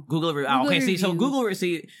review. Google review. Okay, so Google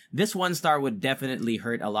see this 1-star would definitely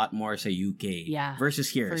hurt a lot more sa UK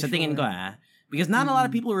versus here. Sa tingin ko because not a lot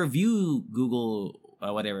of people review Google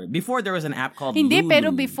whatever. Before there was an app called Hindi,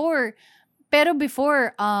 Lulu. pero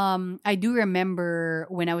before, I do remember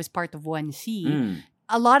when I was part of 1C,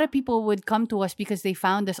 a lot of people would come to us because they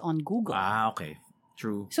found us on Google. Okay.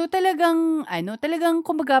 True. So talagang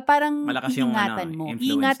kumbaga parang malakas yung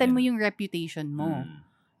iingatan mo yung reputation mo.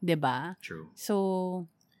 'Di ba? True. So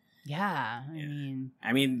I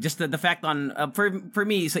mean just the fact on for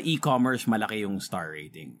me sa e-commerce malaki yung star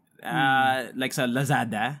rating. Like sa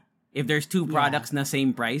Lazada, if there's 2 products na same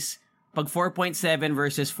price, pag 4.7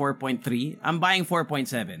 versus 4.3, I'm buying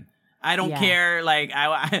 4.7. I don't care, like,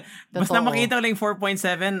 basta makita ko lang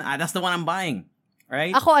 4.7, that's the one I'm buying.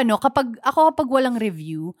 Right? Ako kapag walang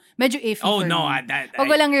review, medyo iffy for me. Pag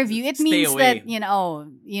walang review, it means that, you know,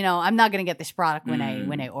 I'm not gonna get this product when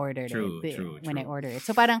I ordered it. When I order it.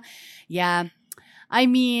 So parang, I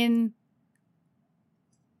mean,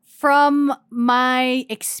 from my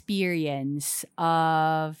experience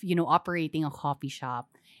of, operating a coffee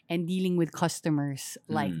shop and dealing with customers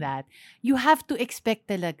like that, you have to expect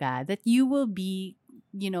talaga that you will be,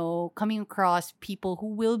 coming across people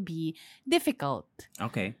who will be difficult.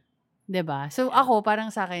 Okay. 'Di ba? So ako,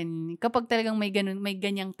 parang sa akin, kapag talagang may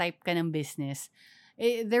ganyang type ka ng business,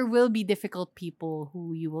 there will be difficult people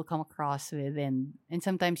who you will come across with and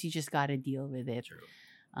sometimes you just gotta deal with it. True.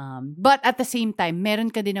 But at the same time,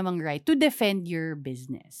 meron ka din namang right to defend your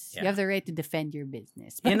business. You have the right to defend your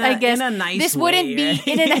business. But I guess in a nice this way, wouldn't be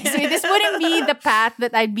in a nice way. This wouldn't be the path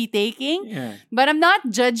that I'd be taking. Yeah. But I'm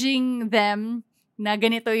not judging them na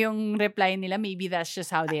ganito yung reply nila. Maybe that's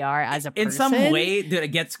just how they are as a person. In some way,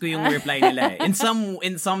 gets ko yung reply nila. In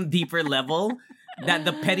some deeper level, that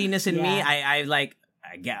the pettiness in me, I like,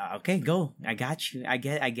 okay, go. I got you. I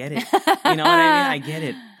get it. You know what I mean? I get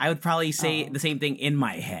it. I would probably say the same thing in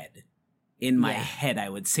my head. In my head,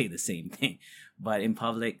 I would say the same thing. But in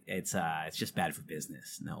public, it's just bad for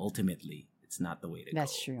business. No, ultimately, it's not the way to go.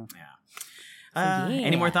 That's true. Yeah.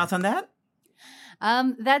 Any more thoughts on that?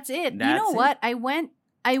 That's it. You know what? I went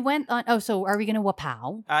on. Oh, so are we gonna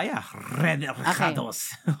wapow? Yeah.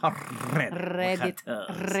 Recados.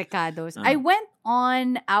 Recados. I went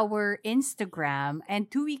on our Instagram, and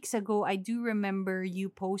 2 weeks ago, I do remember you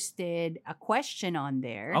posted a question on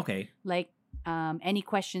there. Okay. Like, any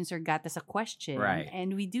questions or gatas a question. Right.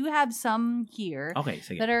 And we do have some here. Okay.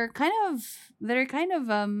 That are kind of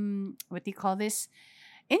what do you call this?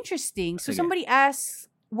 Interesting. So somebody asks,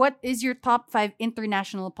 what is your top 5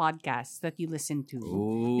 international podcasts that you listen to?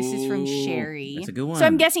 Ooh, this is from Sherry. That's a good one. So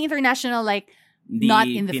I'm guessing international, like, not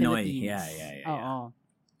in the Pinoy. Philippines. Yeah.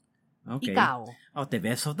 Okay. Ikaw. Oh, the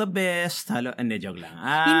best of the best. Hello, hindi, joke lang.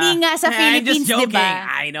 Hindi nga sa Philippines, I'm just joking. diba?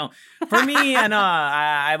 I know. For me,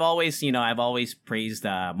 I've always praised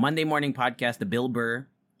Monday Morning Podcast, the Bill Burr.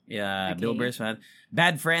 Yeah, Bill Burr's fan.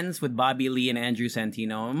 Bad Friends with Bobby Lee and Andrew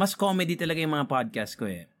Santino. Mas comedy talaga yung mga podcast ko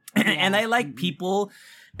eh. And I like people.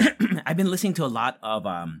 I've been listening to a lot of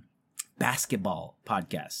basketball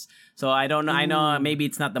podcasts. So I don't know. I know maybe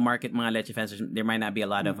it's not the market mga Leche fans. There might not be a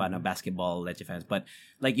lot of basketball Leche fans. But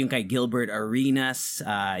like yung kay Gilbert Arenas,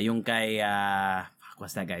 yung kay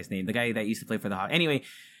what's that guy's name? The guy that used to play for the Hawks. Anyway,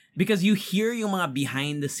 because you hear yung mga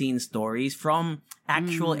behind the scenes stories from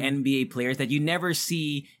actual NBA players that you never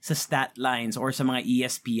see sa stat lines or sa mga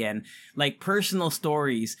ESPN, like personal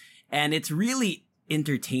stories, and it's really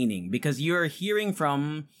entertaining because you're hearing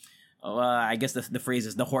from I guess the phrase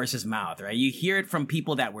is the horse's mouth, right? You hear it from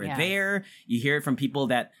people that were there. You hear it from people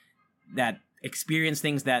that experience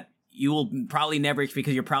things that you will probably never,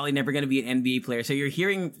 because you're probably never going to be an NBA player. So you're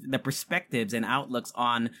hearing the perspectives and outlooks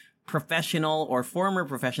on professional or former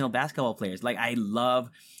professional basketball players. Like, I love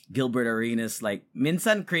Gilbert Arenas. Like,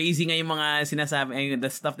 minsan crazy nga yung mga sinasabi, the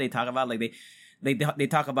stuff they talk about. Like, they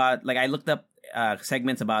talk about, like, I looked up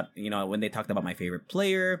segments about, when they talked about my favorite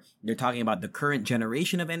player. They're talking about the current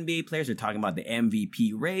generation of NBA players. They're talking about the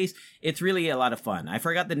MVP race. It's really a lot of fun. I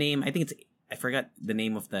forgot the name. I forgot the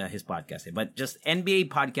name of his podcast, but just NBA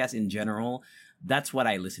podcasts in general. That's what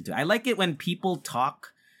I listen to. I like it when people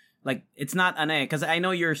talk like it's not because I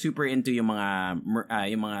know you're super into yung mga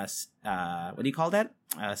what do you call that?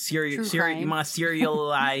 Yung mga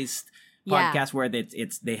serialized podcasts where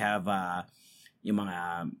they have yung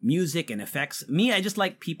mga music and effects. Me, I just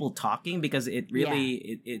like people talking because it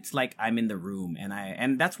really it's like I'm in the room,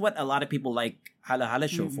 and that's what a lot of people like Hala Hala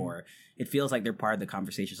Show for. It feels like they're part of the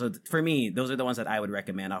conversation. So for me, those are the ones that I would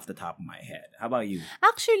recommend off the top of my head. How about you?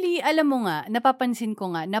 Actually, alam mo nga, napapansin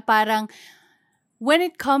ko nga na parang when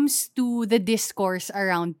it comes to the discourse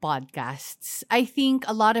around podcasts, I think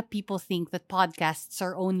a lot of people think that podcasts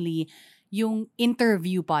are only yung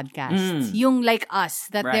interview podcasts. Yung like us,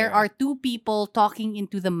 that there are two people talking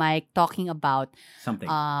into the mic, talking about something.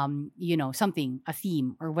 Something, a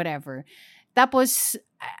theme or whatever. Tapos,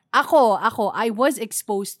 ako, I was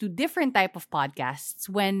exposed to different type of podcasts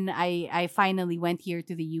when I finally went here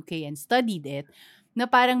to the UK and studied it. Na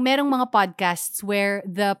parang merong mga podcasts where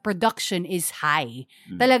the production is high.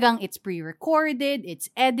 Talagang it's pre-recorded, it's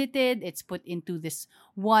edited, it's put into this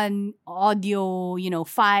one audio,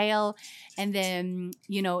 file, and then,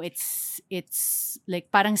 it's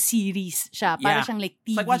like parang series siya. Parang siyang like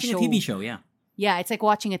TV show. It's like watching a TV show, yeah. Yeah, it's like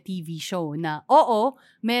watching a TV show na,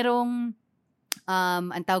 merong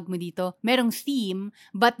ang tawag mo dito, merong theme,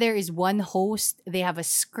 but there is one host, they have a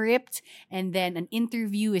script, and then an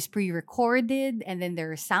interview is pre-recorded, and then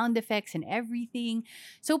there are sound effects and everything.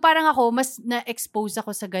 So parang ako, mas na-expose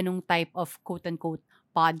ako sa ganong type of quote-unquote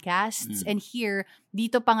podcasts. And here,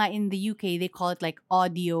 dito pa nga in the UK, they call it like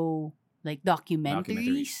audio, like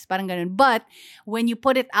documentaries. Parang ganon. But when you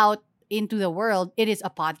put it out into the world, it is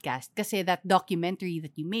a podcast. Kasi that documentary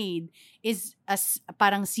that you made is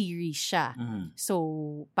parang series siya.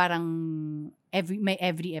 So, parang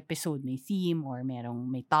every episode may theme or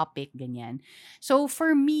may topic, ganyan. So,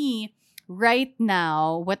 for me, right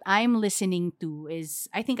now, what I'm listening to is,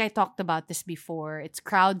 I think I talked about this before, it's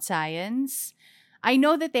Crowd Science. I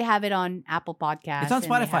know that they have it on Apple Podcasts. It's on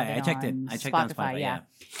Spotify. I checked it. I checked on Spotify, yeah.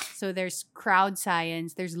 So, there's Crowd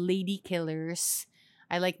Science, there's Lady Killers.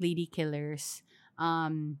 I like Lady Killers.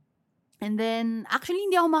 And then, actually,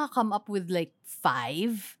 hindi ako makakome up with like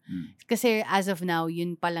 5. Kasi as of now,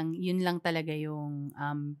 yun lang talaga yung,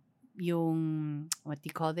 what do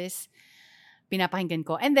you call this? Pinapakinggan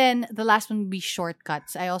ko. And then, the last one would be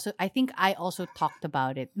Shortcuts. I think I also talked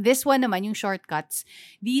about it. This one naman, yung Shortcuts,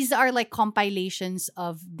 these are like compilations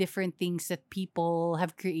of different things that people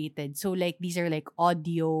have created. So like, these are like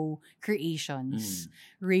audio creations,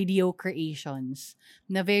 radio creations,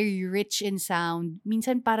 na very rich in sound.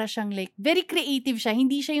 Minsan para siyang like, very creative siya.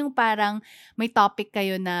 Hindi siya yung parang may topic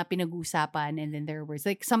kayo na pinag-uusapan and then there are words.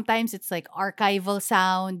 Like, sometimes it's like archival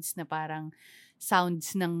sounds na parang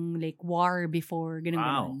sounds ng like war before,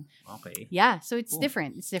 ganun. Okay. Yeah, so it's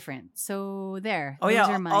different. It's different. So there. Oh those yeah.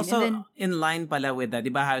 are mine. Also, then, in line pala with that,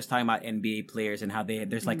 diba how I was talking about NBA players and how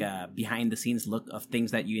there's like a behind the scenes look of things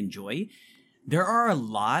that you enjoy. There are a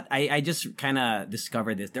lot. I just kind of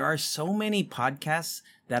discovered this. There are so many podcasts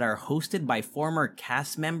that are hosted by former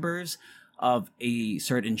cast members of a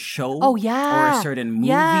certain show or a certain movie,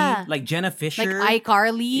 like Jenna Fisher, like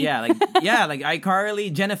iCarly. Like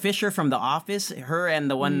iCarly, Jenna Fisher from The Office, her and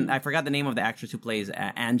the one I forgot the name of the actress who plays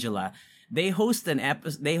Angela. They host a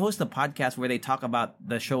podcast where they talk about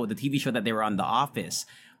the TV show that they were on, The Office,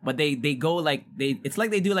 but they go like it's like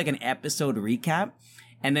they do like an episode recap.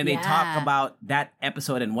 And then they talk about that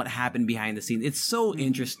episode and what happened behind the scenes. It's so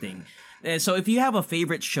interesting. So if you have a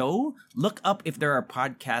favorite show, look up if there are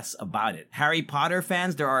podcasts about it. Harry Potter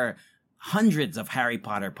fans, there are hundreds of Harry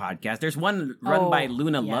Potter podcasts. There's one run by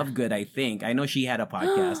Luna Lovegood, I think. I know she had a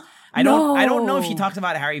podcast. I don't know if she talks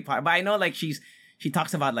about Harry Potter, but I know like she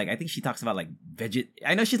talks about like, I think she talks about like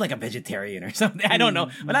I know she's like a vegetarian or something. I don't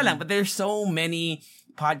know. But there's so many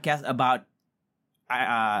podcasts about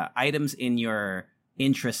items in your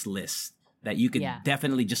interest list that you could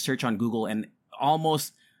definitely just search on Google, and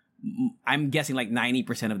almost I'm guessing like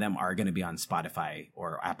 90% of them are going to be on Spotify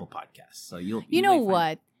or Apple Podcasts. So you know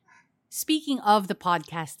what? Speaking of the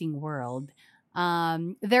podcasting world,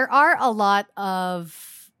 there are a lot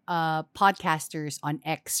of podcasters on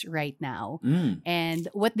X right now, and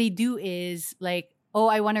what they do is like,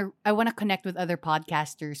 I want to connect with other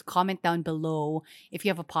podcasters. Comment down below if you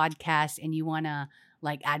have a podcast and you want to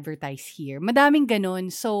like advertise here. Madaming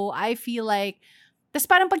ganun. So I feel like, tas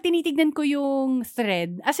parang pag tinitignan ko yung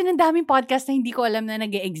thread, as in ang daming podcast na hindi ko alam na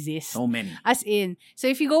nag-exist. So many. As in, so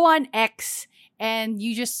if you go on X and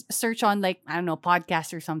you just search on like, I don't know,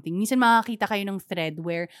 podcast or something, minsan makakita kayo ng thread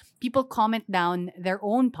where people comment down their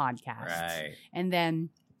own podcasts. Right. And then,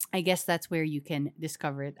 I guess that's where you can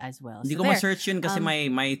discover it as well. Hindi ko ma-search yun kasi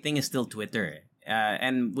my thing is still Twitter.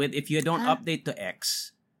 And if you don't update to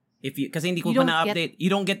X, If you, kasi hindi ko You pa don't na-update.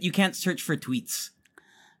 You can't search for tweets.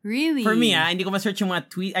 Really? For me, hindi ko ma-search yung mga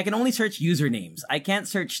tweet. I can only search usernames. I can't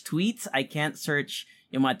search tweets. I can't search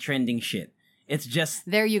yung mga trending shit. It's just...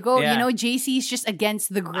 There you go. Yeah. You know, JC is just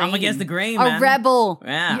against the grain. I'm against the grain, a man. rebel.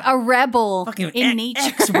 Yeah. A rebel Fucking in nature.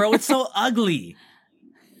 X, bro. It's so ugly.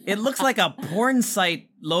 It looks like a porn site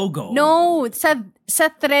logo. No, sa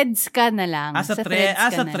threads ka na lang. Sa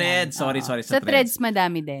threads. Sorry, Sa sa threads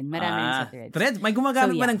madami din. Marami rin sa threads. Threads? May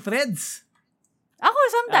gumagamit ba So, yeah. ng threads? Ako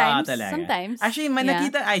sometimes. Talaga. Sometimes. Actually, may Yeah.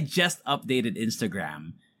 nakita, I just updated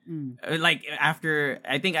Instagram. Like, after,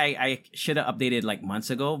 I think I should have updated like months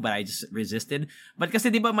ago, but I just resisted. But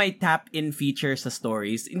kasi di ba may tap-in feature sa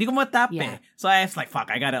stories? Hindi ko matap Yeah. eh. So I was like,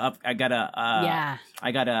 fuck, I gotta Yeah.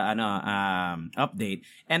 update.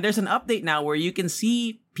 And there's an update now where you can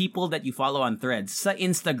see people that you follow on threads sa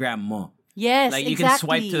Instagram mo. Yes, Like, you exactly. can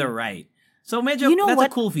swipe to the right. So medyo, You know that's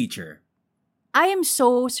what? a cool feature. I am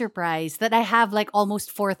so surprised that I have like almost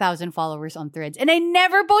 4,000 followers on threads and I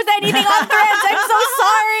never post anything on threads. I'm so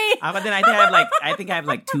sorry. But then I think I have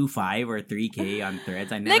like 2.5 or 3K on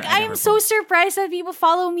threads. I I'm never so post. surprised that people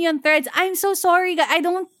follow me on threads. I'm so sorry. I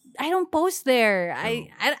don't post there. I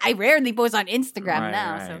rarely post on Instagram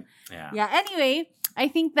now. Right. So Yeah. anyway, I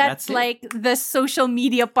think that's That's it. like the social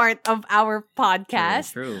media part of our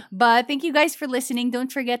podcast. True. But thank you guys for listening. Don't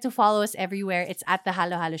forget to follow us everywhere. It's at the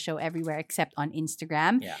Halo Halo Show everywhere except on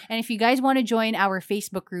Instagram. Yeah. And if you guys want to join our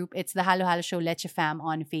Facebook group, it's the Halo Halo Show Leche Fam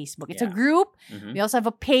on Facebook. It's a Yeah. group. Mhm. We also have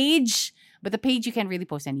a page. But the page, you can't really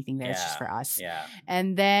post anything there. It's just for us. Yeah.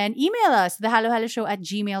 And then email us,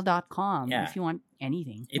 thehallohaloshow@gmail.com Yeah. if you want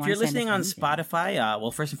anything. If Want you're to send us listening on anything. Spotify, well,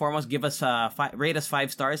 first and foremost, give us rate us 5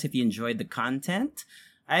 stars if you enjoyed the content.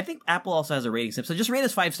 I think Apple also has a rating system, so just rate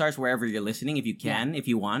us 5 stars wherever you're listening if you can, if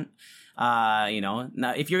you want.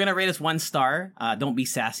 Now if you're gonna rate us 1 star, don't be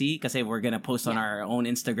sassy because we're gonna post on our own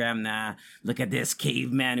Instagram. Look at this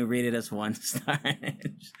caveman who rated us 1 star.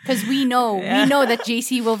 Because we know that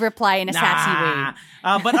JC will reply in a sassy way.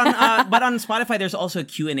 But on Spotify, there's also a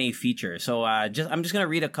Q&A feature. So I'm just gonna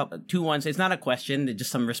read two ones. It's not a question, it's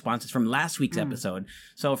just some responses from last week's episode.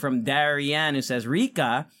 So from Darian, who says,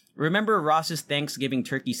 Rika, remember Ross's Thanksgiving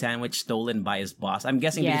turkey sandwich stolen by his boss? I'm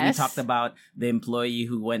guessing because we Yes. talked about the employee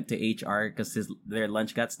who went to HR because their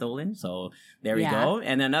lunch got stolen. So there we Yeah. go.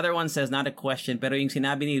 And another one says, not a question, pero yung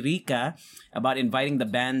sinabi ni Rika about inviting the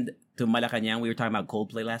band to Malacanang, we were talking about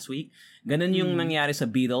Coldplay last week. Ganun yung nangyari sa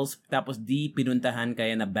Beatles, tapos di pinuntahan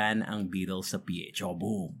kaya na ban ang Beatles sa PH. Oh,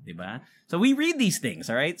 boom. Diba? So we read these things,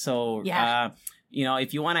 all right? So, Yeah.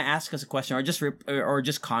 if you want to ask us a question or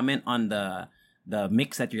just comment on the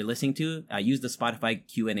mix that you're listening to, use the Spotify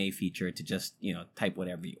Q&A feature to just, type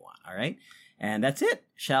whatever you want, all right? And that's it.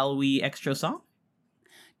 Shall we extra song?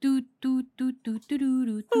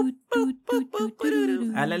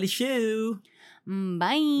 Alalishu.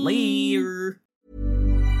 Bye. Later.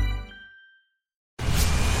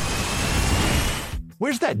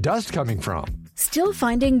 Where's that dust coming from? Still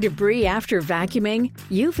finding debris after vacuuming?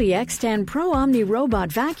 Eufy X10 Pro Omni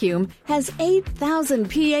Robot Vacuum has 8,000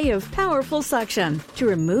 PA of powerful suction to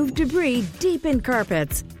remove debris deep in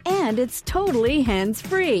carpets. And it's totally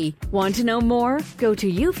hands-free. Want to know more? Go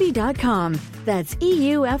to eufy.com. That's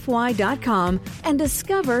EUFY.com and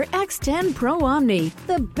discover X10 Pro Omni,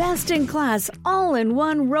 the best-in-class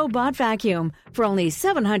all-in-one robot vacuum for only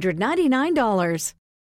 $799.